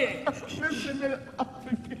 Okay.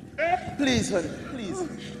 Please, honey, please.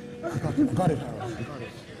 I got it, Harold. I got it.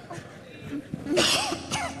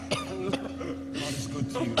 God is good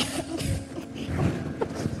to you.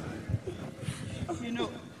 You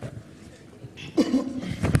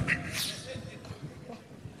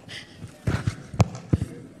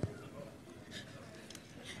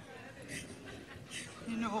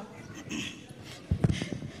know,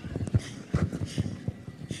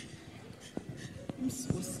 I'm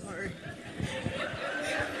so sorry.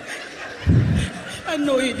 I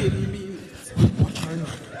know you didn't mean it.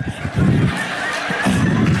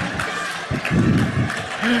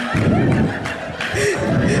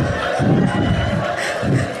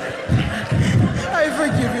 I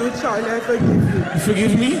forgive you, Charlie. I forgive you. You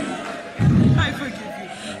forgive me? I forgive you.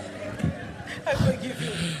 I forgive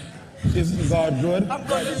you. Isn't God good? I'm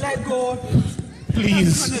gonna let go.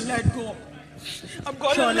 Please. I'm gonna let go. I'm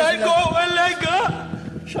gonna let go and let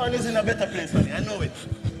go. Sean is in a better place, honey. I know it.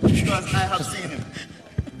 Because I have seen him.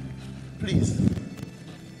 Please.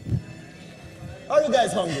 Are you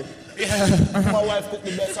guys hungry? Yeah. My wife cooked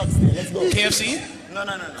the best oxtail. Let's go. KFC? No.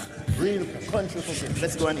 Real country cooking.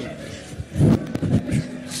 Let's go and eat.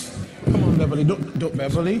 Come on, Beverly. Don't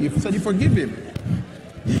Beverly. You said you forgive him.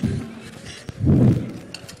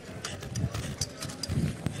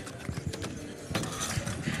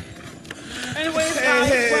 Anyways,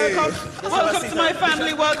 guys, welcome to my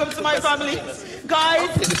family. Welcome to my family. Guys,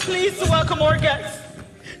 please welcome our guests.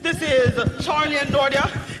 This is Charlie and Dordia.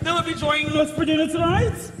 They will be joining us for dinner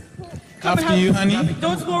tonight. After you, honey.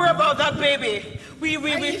 Don't worry about that, baby. Are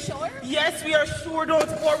you sure? Yes, we are sure. Don't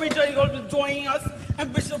worry. They're going to be joining us,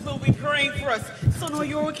 and Bishop will be praying for us. So, no,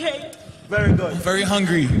 you're okay? Very good. Very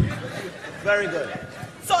hungry. Very good.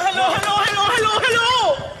 So, hello.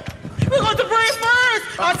 We're going to pray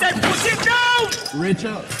first. I said, put it down.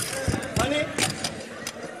 Rachel. Honey.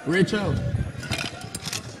 Rachel.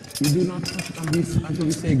 You do not touch on this until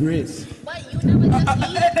we say grace. But you never just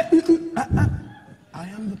eat. I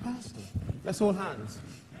am the pastor. Let's hold hands.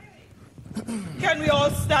 Can we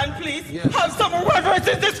all stand, please? Yes. Have some reverence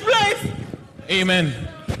in this place. Amen.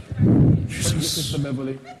 Jesus. Sister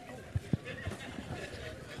Beverly.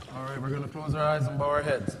 All right, we're going to close our eyes and bow our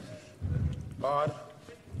heads. God,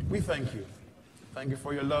 we thank you. Thank you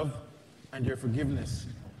for your love and your forgiveness.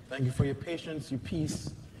 Thank you for your patience, your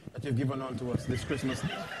peace that you've given unto us this Christmas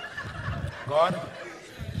day. God,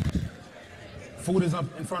 food is up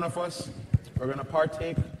in front of us. We're going to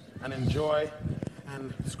partake and enjoy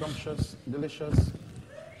and scrumptious, delicious,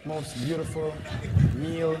 most beautiful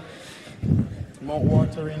meal,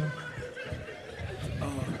 mouth-watering.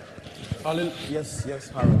 Yes,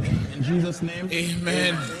 Harold. In Jesus' name,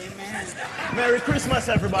 amen. Merry Christmas,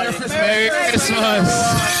 everybody. Merry Christmas.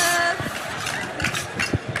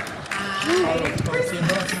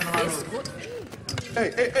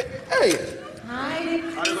 Hey. Hiding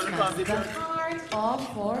Christmas, the heart of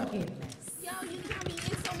forgiveness. Yo, you got me in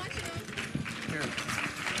so much.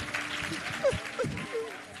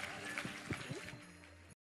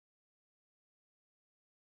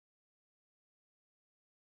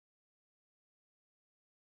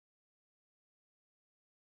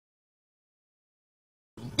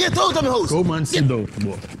 Get out of my house. Go man, sit down,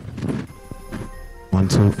 boy. 1,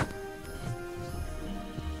 2.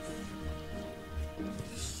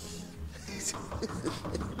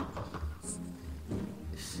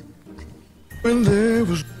 When there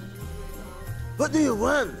was... What do you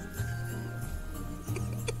want?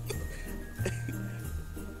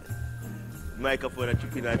 Microphone at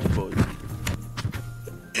chicken and phone.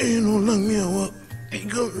 Ain't no long me I walk. Ain't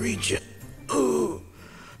gonna reach it. Oh,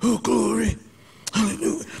 glory.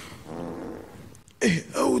 Hallelujah. Hey,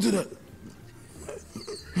 how do that?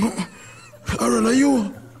 Harold, are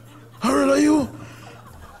you? Harold, are you?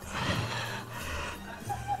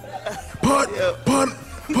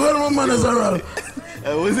 Pardon my manners, Harold.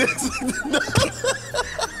 I was expecting that.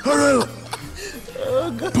 Harold.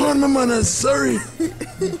 Oh, God. Pardon my manners, sorry.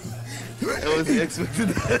 I wasn't expecting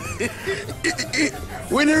that.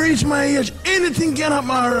 When you reach my age, anything can happen,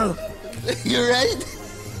 Harold. You're right.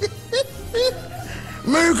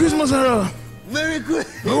 Merry Christmas, Harold. Merry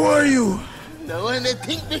Christmas. How are you? The one that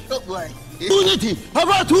think Bishop boy.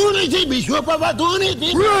 Opportunity, Bishop,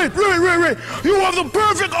 opportunity. Right. You have the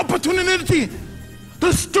perfect opportunity to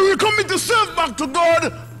recommit yourself back to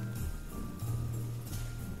God.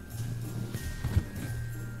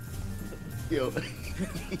 Yo.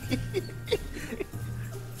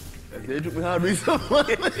 They took me hard with someone.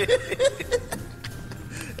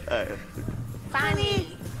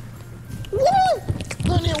 Fanny. Woo!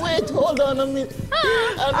 Honey, wait, hold on a minute.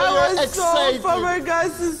 I was so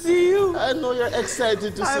flabbergasted to see you. I know you're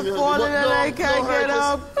excited to see me. I'm falling and I can't get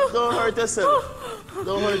up. Don't hurt yourself.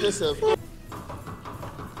 Don't hurt yourself.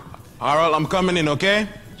 Harold, I'm coming in, okay?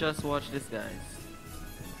 Just watch this, guys.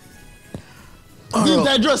 Didn't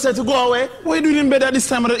I just say to go away? Why you doing in bed at this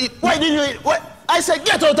time of the eat? Why didn't you eat? What? I said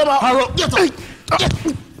get out of my Harold, get out.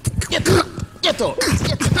 Get out. Get out.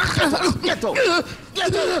 Get out.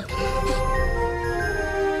 Get out.